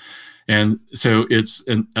papers. And so it's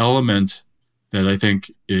an element that I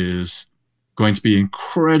think is going to be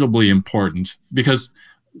incredibly important, because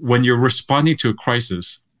when you're responding to a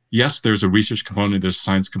crisis, yes, there's a research component, there's a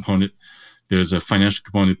science component, there's a financial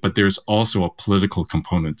component, but there's also a political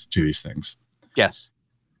component to these things. Yes.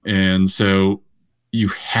 And so you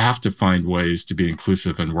have to find ways to be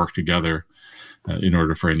inclusive and work together in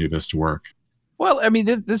order for any of this to work. Well, I mean,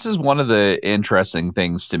 this is one of the interesting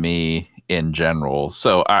things to me in general.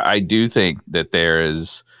 So I do think that there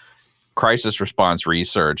is crisis response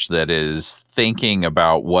research that is thinking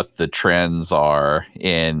about what the trends are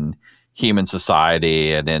in human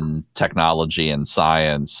society and in technology and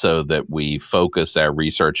science, so that we focus our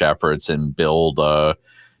research efforts and build a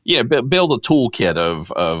toolkit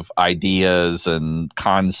of ideas and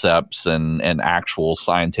concepts and actual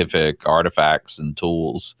scientific artifacts and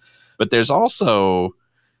tools. But there's also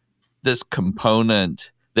this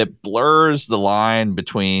component that blurs the line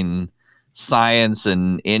between science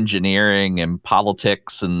and engineering and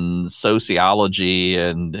politics and sociology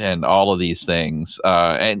and all of these things.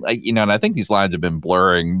 And I think these lines have been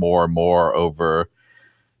blurring more and more over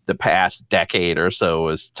the past decade or so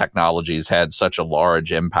as technology's had such a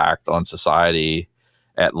large impact on society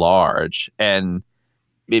at large. And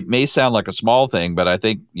it may sound like a small thing, but I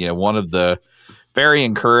think, one of the very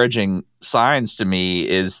encouraging signs to me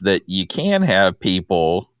is that you can have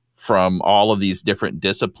people from all of these different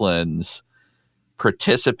disciplines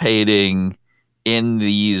participating in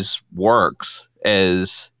these works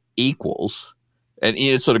as equals. And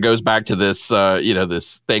it sort of goes back to this,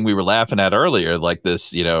 this thing we were laughing at earlier, like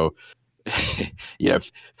this, and you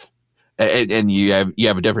have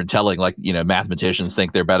a different telling, like, mathematicians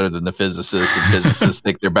think they're better than the physicists and physicists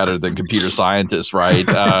think they're better than computer scientists, right?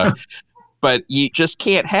 But you just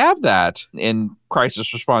can't have that in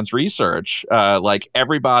crisis response research. Like,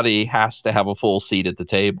 everybody has to have a full seat at the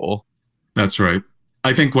table. That's right.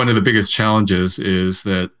 I think one of the biggest challenges is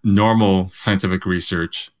that normal scientific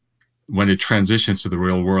research, when it transitions to the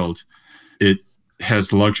real world, it has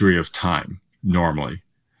the luxury of time normally.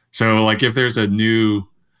 So like if there's a new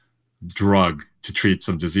drug to treat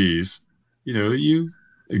some disease, you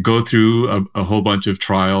go through a whole bunch of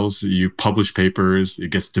trials, you publish papers,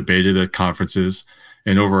 it gets debated at conferences,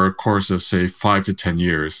 and over a course of, say, 5 to 10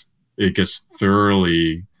 years, it gets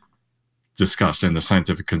thoroughly discussed and the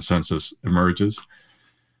scientific consensus emerges.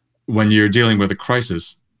 When you're dealing with a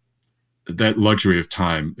crisis, that luxury of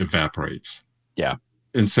time evaporates. Yeah.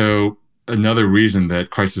 And so another reason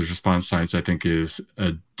that crisis response science, I think, is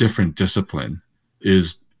a different discipline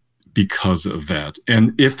is because of that.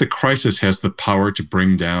 And if the crisis has the power to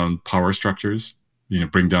bring down power structures,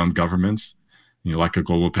 bring down governments, like a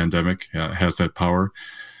global pandemic has that power,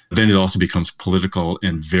 then it also becomes political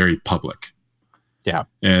and very public. Yeah.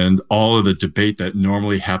 And all of the debate that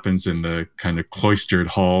normally happens in the kind of cloistered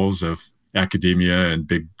halls of academia and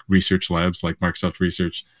big research labs like Microsoft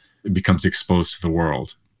Research, it becomes exposed to the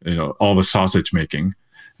world. All the sausage making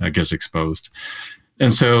gets exposed.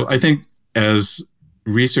 And so I think as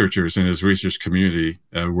researchers and as research community,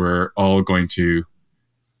 we're all going to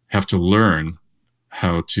have to learn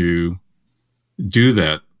how to do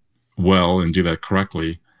that well and do that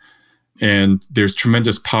correctly. And there's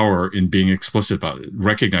tremendous power in being explicit about it,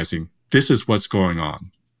 recognizing this is what's going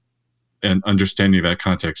on and understanding that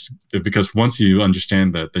context. Because once you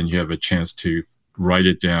understand that, then you have a chance to write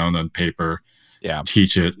it down on paper,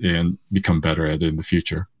 teach it, and become better at it in the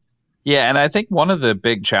future. Yeah, and I think one of the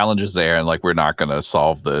big challenges there, and like we're not going to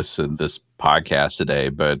solve this in this podcast today,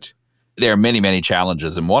 but there are many, many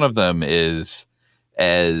challenges. And one of them is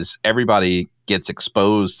as everybody gets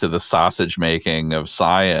exposed to the sausage making of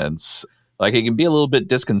science, like it can be a little bit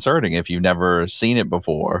disconcerting if you've never seen it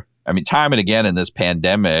before. I mean, time and again in this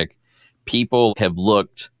pandemic, people have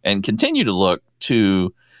looked and continue to look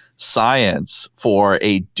to science for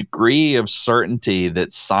a degree of certainty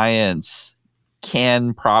that science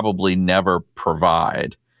can probably never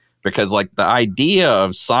provide. Because like the idea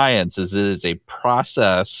of science is it is a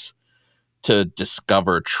process to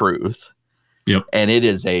discover truth. Yep. And it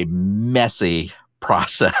is a messy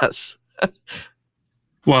process.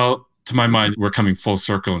 Well, to my mind, we're coming full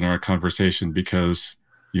circle in our conversation because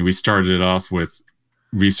we started it off with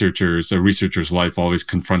a researcher's life always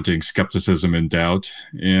confronting skepticism and doubt.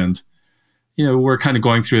 And, we're kind of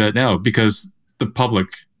going through that now because the public,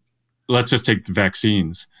 let's just take the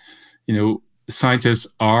vaccines. Scientists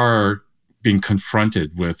are being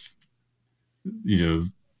confronted with,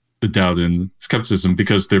 the doubt and skepticism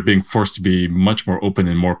because they're being forced to be much more open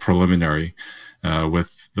and more preliminary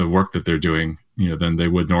with the work that they're doing, than they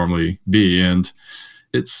would normally be. And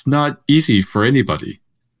it's not easy for anybody.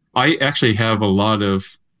 I actually have a lot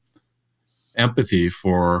of empathy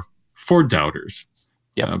for doubters.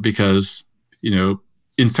 Yeah. Because,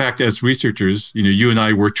 in fact, as researchers, you and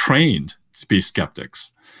I were trained to be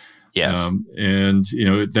skeptics. Yes. And,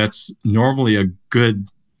 that's normally a good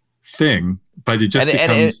thing, but it just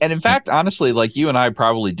becomes... And in fact, honestly, like you and I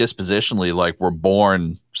probably dispositionally, like we're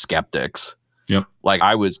born skeptics. Yep. Like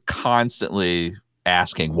I was constantly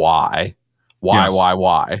asking why.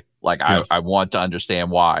 Like Yes. I want to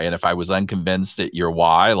understand why. And if I was unconvinced at your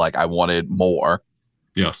why, like I wanted more.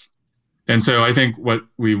 Yes. And so I think what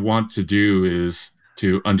we want to do is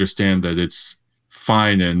to understand that it's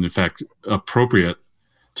fine and in fact appropriate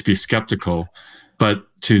to be skeptical, but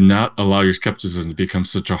to not allow your skepticism to become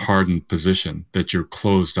such a hardened position that you're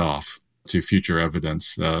closed off to future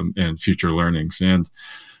evidence and future learnings. And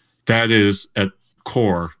that is at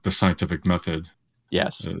core the scientific method.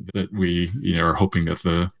 Yes. that we are hoping that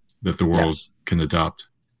the world can adopt.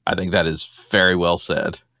 I think that is very well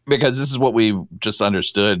said, because this is what we just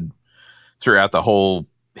understood throughout the whole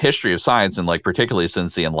history of science, and like particularly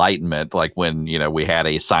since the Enlightenment, like when we had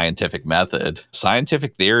a scientific method.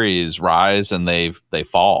 Scientific theories rise and they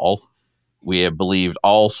fall. We have believed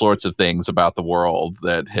all sorts of things about the world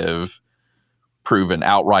that have proven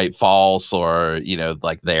outright false, or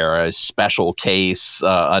like they're a special case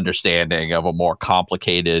understanding of a more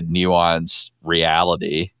complicated, nuanced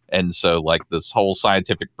reality. And so like this whole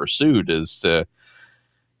scientific pursuit is to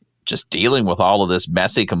just dealing with all of this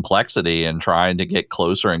messy complexity and trying to get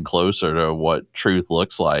closer and closer to what truth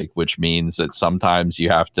looks like, which means that sometimes you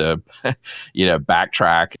have to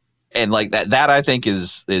backtrack. And like that I think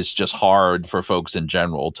is just hard for folks in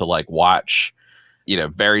general to like watch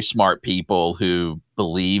very smart people who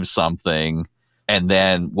believe something, and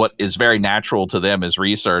then what is very natural to them as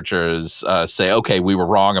researchers say, okay, we were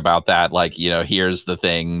wrong about that. Like, here's the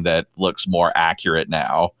thing that looks more accurate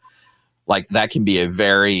now. Like that can be a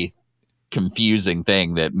very confusing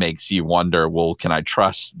thing that makes you wonder, well, can I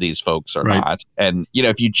trust these folks or not? And,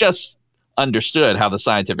 if you just understood how the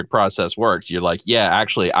scientific process works, you're like, yeah,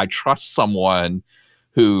 actually, I trust someone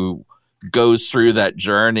who goes through that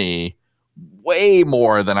journey way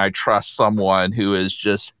more than I trust someone who is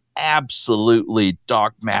just absolutely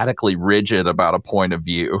dogmatically rigid about a point of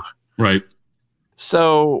view. Right.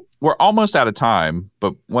 So we're almost out of time,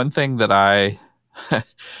 but one thing that I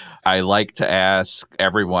like to ask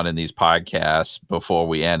everyone in these podcasts before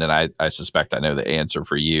we end, and I suspect I know the answer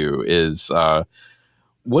for you, is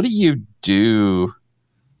what do you do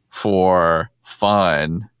for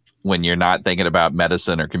fun when you're not thinking about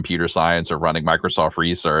medicine or computer science or running Microsoft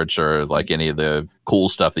Research or like any of the cool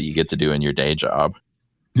stuff that you get to do in your day job?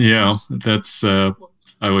 Yeah, that's I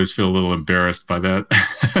always feel a little embarrassed by that.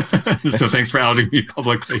 So thanks for outing me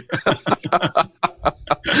publicly.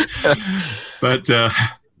 But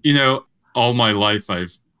all my life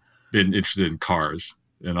I've been interested in cars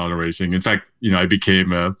and auto racing. In fact, I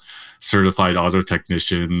became a certified auto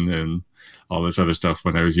technician and all this other stuff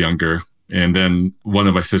when I was younger. And then one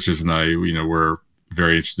of my sisters and I, were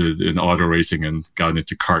very interested in auto racing and got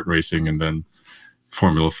into kart racing, and then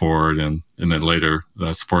Formula Ford, and then later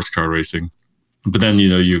sports car racing. But then,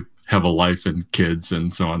 you have a life and kids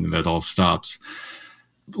and so on, and that all stops.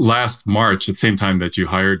 Last March, at the same time that you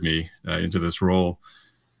hired me into this role,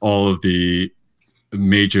 all of the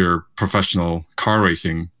major professional car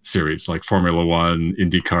racing series like Formula One,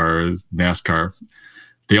 IndyCar, NASCAR,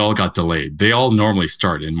 they all got delayed. They all normally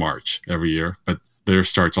start in March every year, but their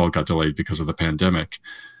starts all got delayed because of the pandemic.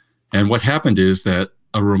 And what happened is that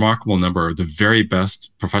a remarkable number of the very best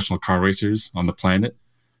professional car racers on the planet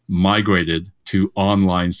migrated to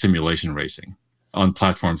online simulation racing on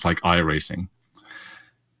platforms like iRacing.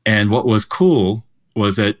 And what was cool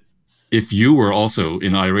was that if you were also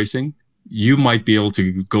in iRacing, you might be able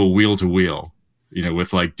to go wheel to wheel,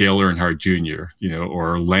 with like Dale Earnhardt Jr.,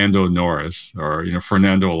 or Lando Norris, or,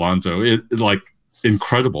 Fernando Alonso. Like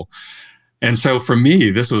incredible. And so for me,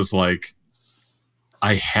 this was like,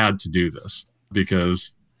 I had to do this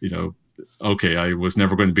because, okay, I was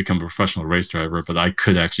never going to become a professional race driver, but I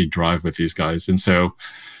could actually drive with these guys. And so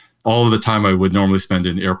all of the time I would normally spend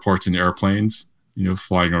in airports and airplanes,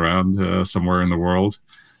 flying around somewhere in the world,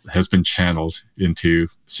 has been channeled into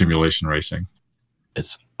simulation racing.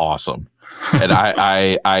 It's awesome. And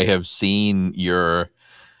I have seen your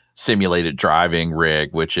simulated driving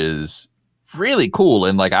rig, which is really cool.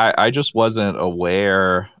 And like, I just wasn't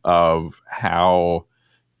aware of how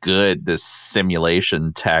good this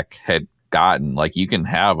simulation tech had gotten. Like, you can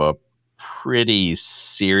have a pretty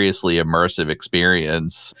seriously immersive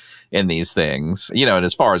experience in these things, and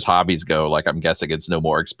as far as hobbies go, like, I'm guessing it's no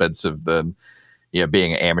more expensive than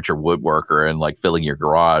being an amateur woodworker and like filling your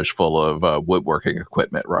garage full of woodworking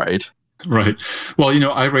equipment, right? Right. Well,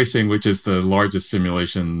 iRacing, which is the largest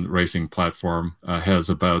simulation racing platform, has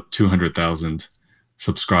about 200,000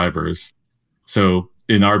 subscribers. So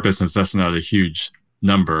in our business, that's not a huge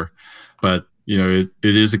number, but it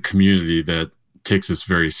is a community that takes this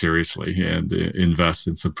very seriously and invests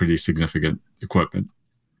in some pretty significant equipment.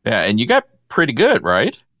 Yeah, and you got pretty good,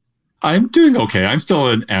 right? I'm doing okay. I'm still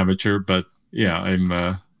an amateur, but yeah,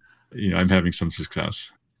 I'm having some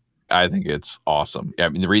success. I think it's awesome. I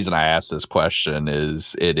mean, the reason I asked this question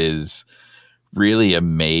is it is really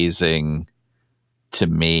amazing to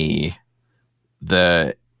me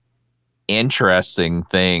the interesting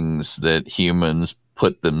things that humans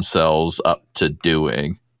put themselves up to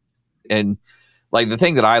doing. And like the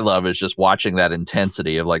thing that I love is just watching that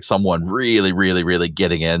intensity of like someone really, really, really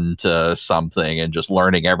getting into something and just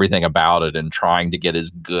learning everything about it and trying to get as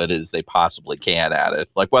good as they possibly can at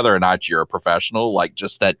it. Like whether or not you're a professional, like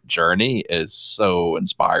just that journey is so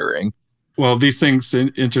inspiring. Well, these things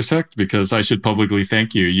intersect because I should publicly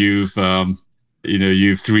thank you. You've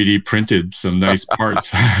 3D printed some nice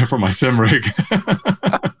parts for my sim rig.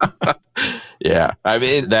 Yeah, I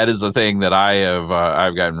mean that is a thing that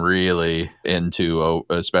I've gotten really into,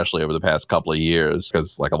 especially over the past couple of years,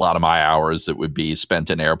 because like a lot of my hours that would be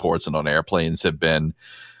spent in airports and on airplanes have been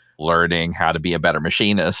learning how to be a better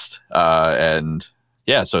machinist, and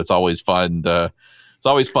yeah, so it's always fun. It's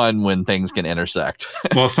always fun when things can intersect.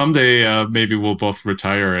 Well, someday maybe we'll both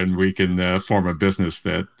retire and we can form a business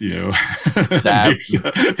that makes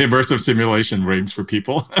immersive simulation rigs for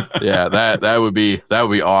people. Yeah, that would be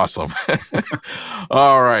awesome.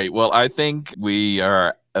 All right. Well, I think we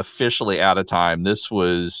are officially out of time. This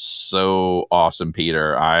was so awesome,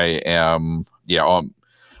 Peter. I am,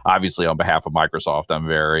 obviously on behalf of Microsoft, I'm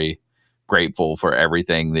very grateful for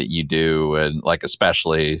everything that you do, and like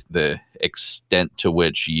especially the extent to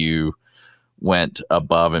which you went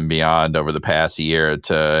above and beyond over the past year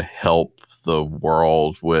to help the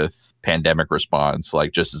world with pandemic response.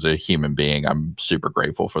 Like just as a human being, I'm super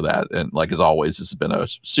grateful for that. And like as always, this has been a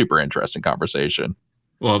super interesting conversation.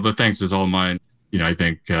 Well, the thanks is all mine. I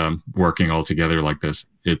think working all together like this,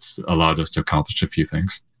 it's allowed us to accomplish a few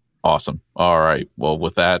things. Awesome. All right. Well,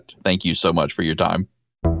 with that, thank you so much for your time.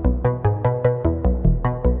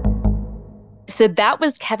 So that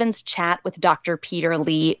was Kevin's chat with Dr. Peter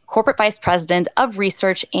Lee, Corporate Vice President of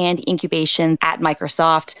Research and Incubation at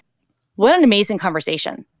Microsoft. What an amazing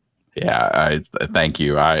conversation. Yeah, I thank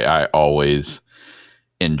you. I always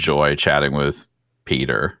enjoy chatting with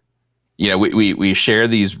Peter. We share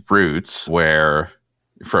these roots where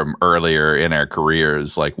from earlier in our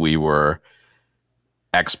careers, like we were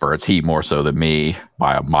experts, he more so than me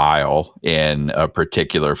by a mile, in a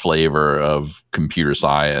particular flavor of computer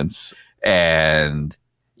science. And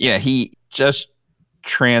he just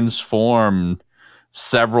transformed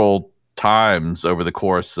several times over the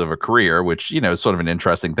course of a career, which is sort of an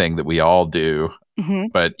interesting thing that we all do. Mm-hmm.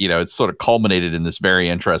 But it's sort of culminated in this very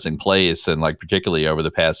interesting place, and like particularly over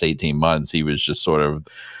the past 18 months, he was just sort of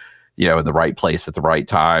in the right place at the right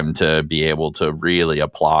time to be able to really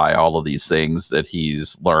apply all of these things that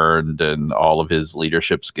he's learned and all of his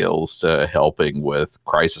leadership skills to helping with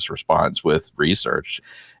crisis response with research,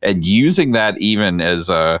 and using that even as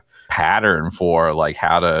a pattern for like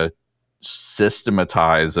how to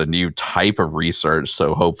systematize a new type of research.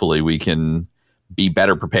 So hopefully we can be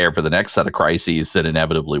better prepared for the next set of crises that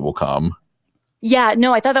inevitably will come. Yeah,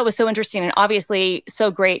 no, I thought that was so interesting and obviously so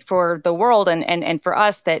great for the world and for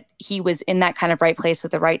us that he was in that kind of right place at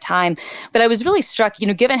the right time. But I was really struck,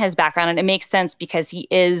 given his background, and it makes sense because he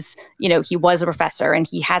is, he was a professor and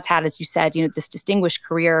he has had, as you said, this distinguished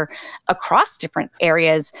career across different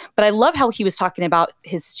areas. But I love how he was talking about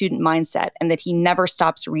his student mindset and that he never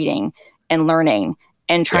stops reading and learning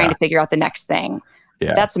and trying to figure out the next thing.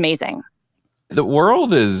 Yeah. That's amazing. The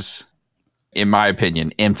world is, in my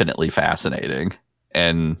opinion, infinitely fascinating.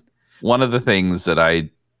 And one of the things that I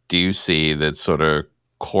do see that's sort of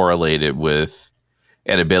correlated with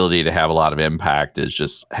an ability to have a lot of impact is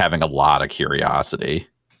just having a lot of curiosity,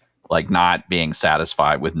 like not being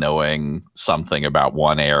satisfied with knowing something about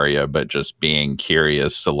one area, but just being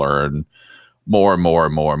curious to learn more and more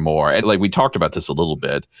and more and more. And like we talked about this a little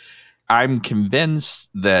bit, I'm convinced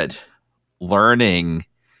that learning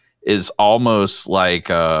is almost like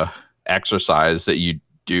a exercise that you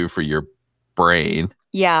do for your brain.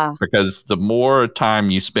 Yeah. Because the more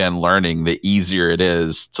time you spend learning, the easier it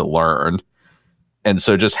is to learn. And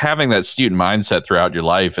so just having that student mindset throughout your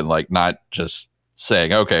life and like not just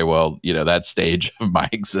saying, okay, well, that stage of my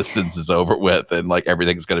existence is over with and like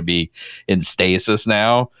everything's going to be in stasis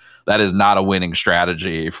now. That is not a winning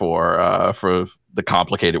strategy for the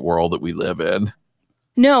complicated world that we live in.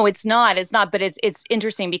 No, it's not. It's not. But it's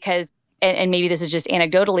interesting because, and maybe this is just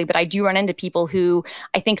anecdotally, but I do run into people who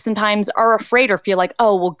I think sometimes are afraid or feel like,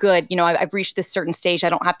 oh, well, good. I've reached this certain stage. I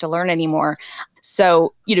don't have to learn anymore.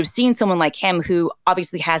 So, seeing someone like him who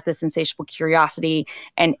obviously has this insatiable curiosity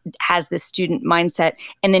and has this student mindset,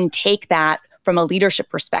 and then take that from a leadership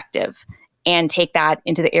perspective and take that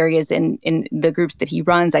into the areas in the groups that he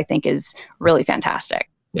runs, I think is really fantastic.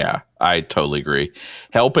 Yeah, I totally agree.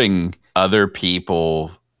 Helping other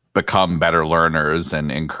people become better learners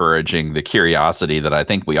and encouraging the curiosity that I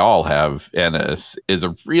think we all have in us is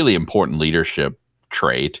a really important leadership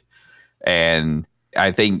trait. And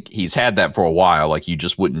I think he's had that for a while. Like, you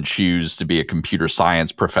just wouldn't choose to be a computer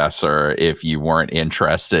science professor if you weren't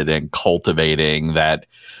interested in cultivating that,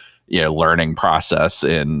 learning process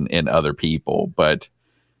in other people. But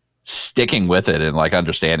sticking with it and like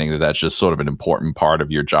understanding that that's just sort of an important part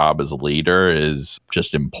of your job as a leader is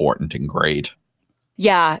just important and great.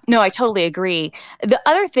 Yeah, no, I totally agree. The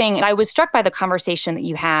other thing, I was struck by the conversation that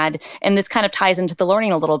you had, and this kind of ties into the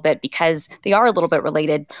learning a little bit because they are a little bit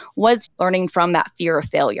related, was learning from that fear of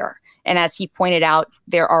failure. And as he pointed out,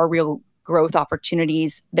 there are real growth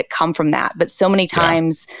opportunities that come from that. But so many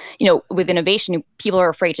times, with innovation, people are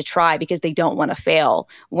afraid to try because they don't want to fail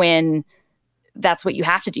when that's what you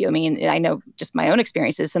have to do. I mean, I know just my own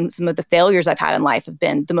experiences, some of the failures I've had in life have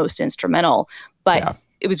been the most instrumental. But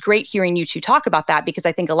it was great hearing you two talk about that, because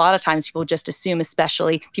I think a lot of times people just assume,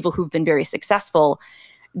 especially people who've been very successful,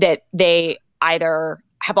 that they either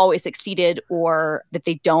have always succeeded or that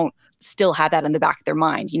they don't still have that in the back of their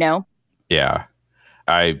mind, Yeah.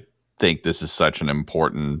 I think this is such an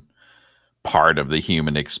important part of the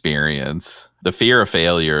human experience. The fear of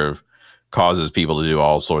failure causes people to do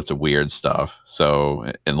all sorts of weird stuff.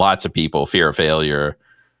 So in lots of people, fear of failure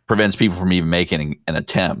prevents people from even making an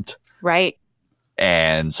attempt. Right.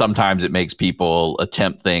 And sometimes it makes people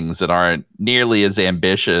attempt things that aren't nearly as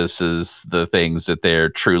ambitious as the things that they're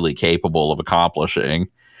truly capable of accomplishing.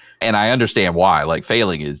 And I understand why. Like,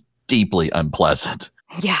 failing is deeply unpleasant.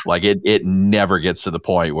 Yeah. Like, it never gets to the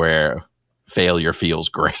point where failure feels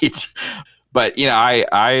great. But,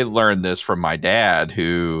 I learned this from my dad,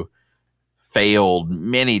 who failed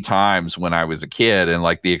many times when I was a kid. And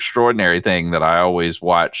like, the extraordinary thing that I always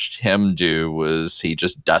watched him do was he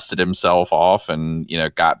just dusted himself off and,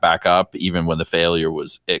 got back up even when the failure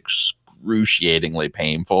was excruciatingly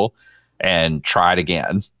painful, and tried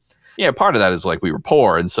again. Part of that is like, we were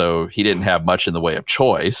poor, and so he didn't have much in the way of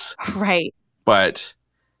choice. Right. But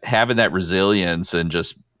having that resilience and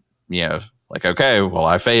just, like, okay, well,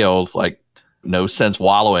 I failed, like, no sense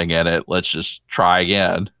wallowing in it. Let's just try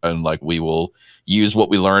again. And like, we will use what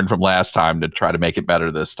we learned from last time to try to make it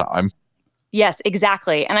better this time. Yes,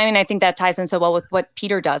 exactly. And I mean, I think that ties in so well with what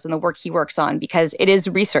Peter does and the work he works on, because it is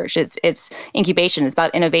research, it's incubation, it's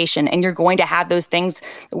about innovation. And you're going to have those things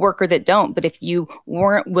that work or that don't. But if you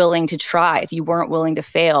weren't willing to try, if you weren't willing to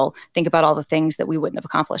fail, think about all the things that we wouldn't have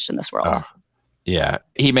accomplished in this world. Yeah.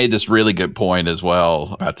 He made this really good point as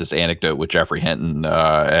well about this anecdote with Jeffrey Hinton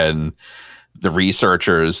and the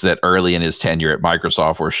researchers that early in his tenure at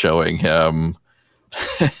Microsoft were showing him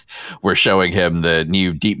the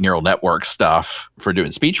new deep neural network stuff for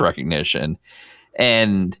doing speech recognition.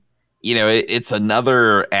 And, it's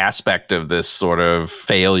another aspect of this sort of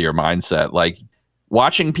failure mindset. Like,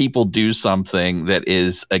 watching people do something that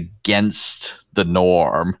is against the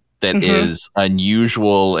norm, that is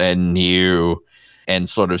unusual and new, and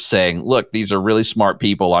sort of saying, look, these are really smart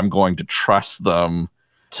people. I'm going to trust them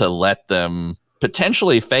to let them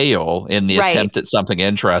potentially fail in the attempt at something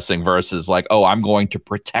interesting, versus like, oh, I'm going to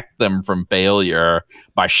protect them from failure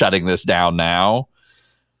by shutting this down now.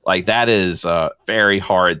 Like, that is a very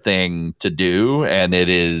hard thing to do. And it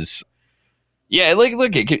is,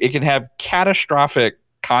 look, it can have catastrophic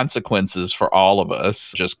consequences for all of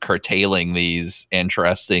us, just curtailing these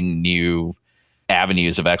interesting new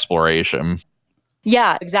avenues of exploration.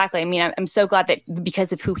 Yeah, exactly. I mean, I'm so glad that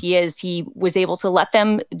because of who he is, he was able to let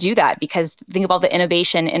them do that, because think of all the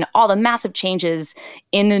innovation and all the massive changes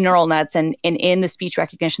in the neural nets and in the speech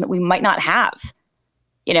recognition that we might not have,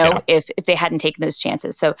 if they hadn't taken those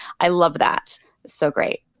chances. So I love that. So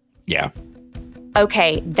great. Yeah.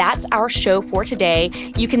 Okay, that's our show for today.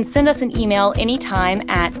 You can send us an email anytime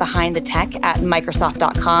at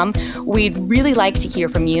behindthetech@microsoft.com. We'd really like to hear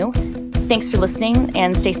from you. Thanks for listening,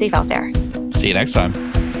 and stay safe out there. See you next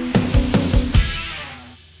time.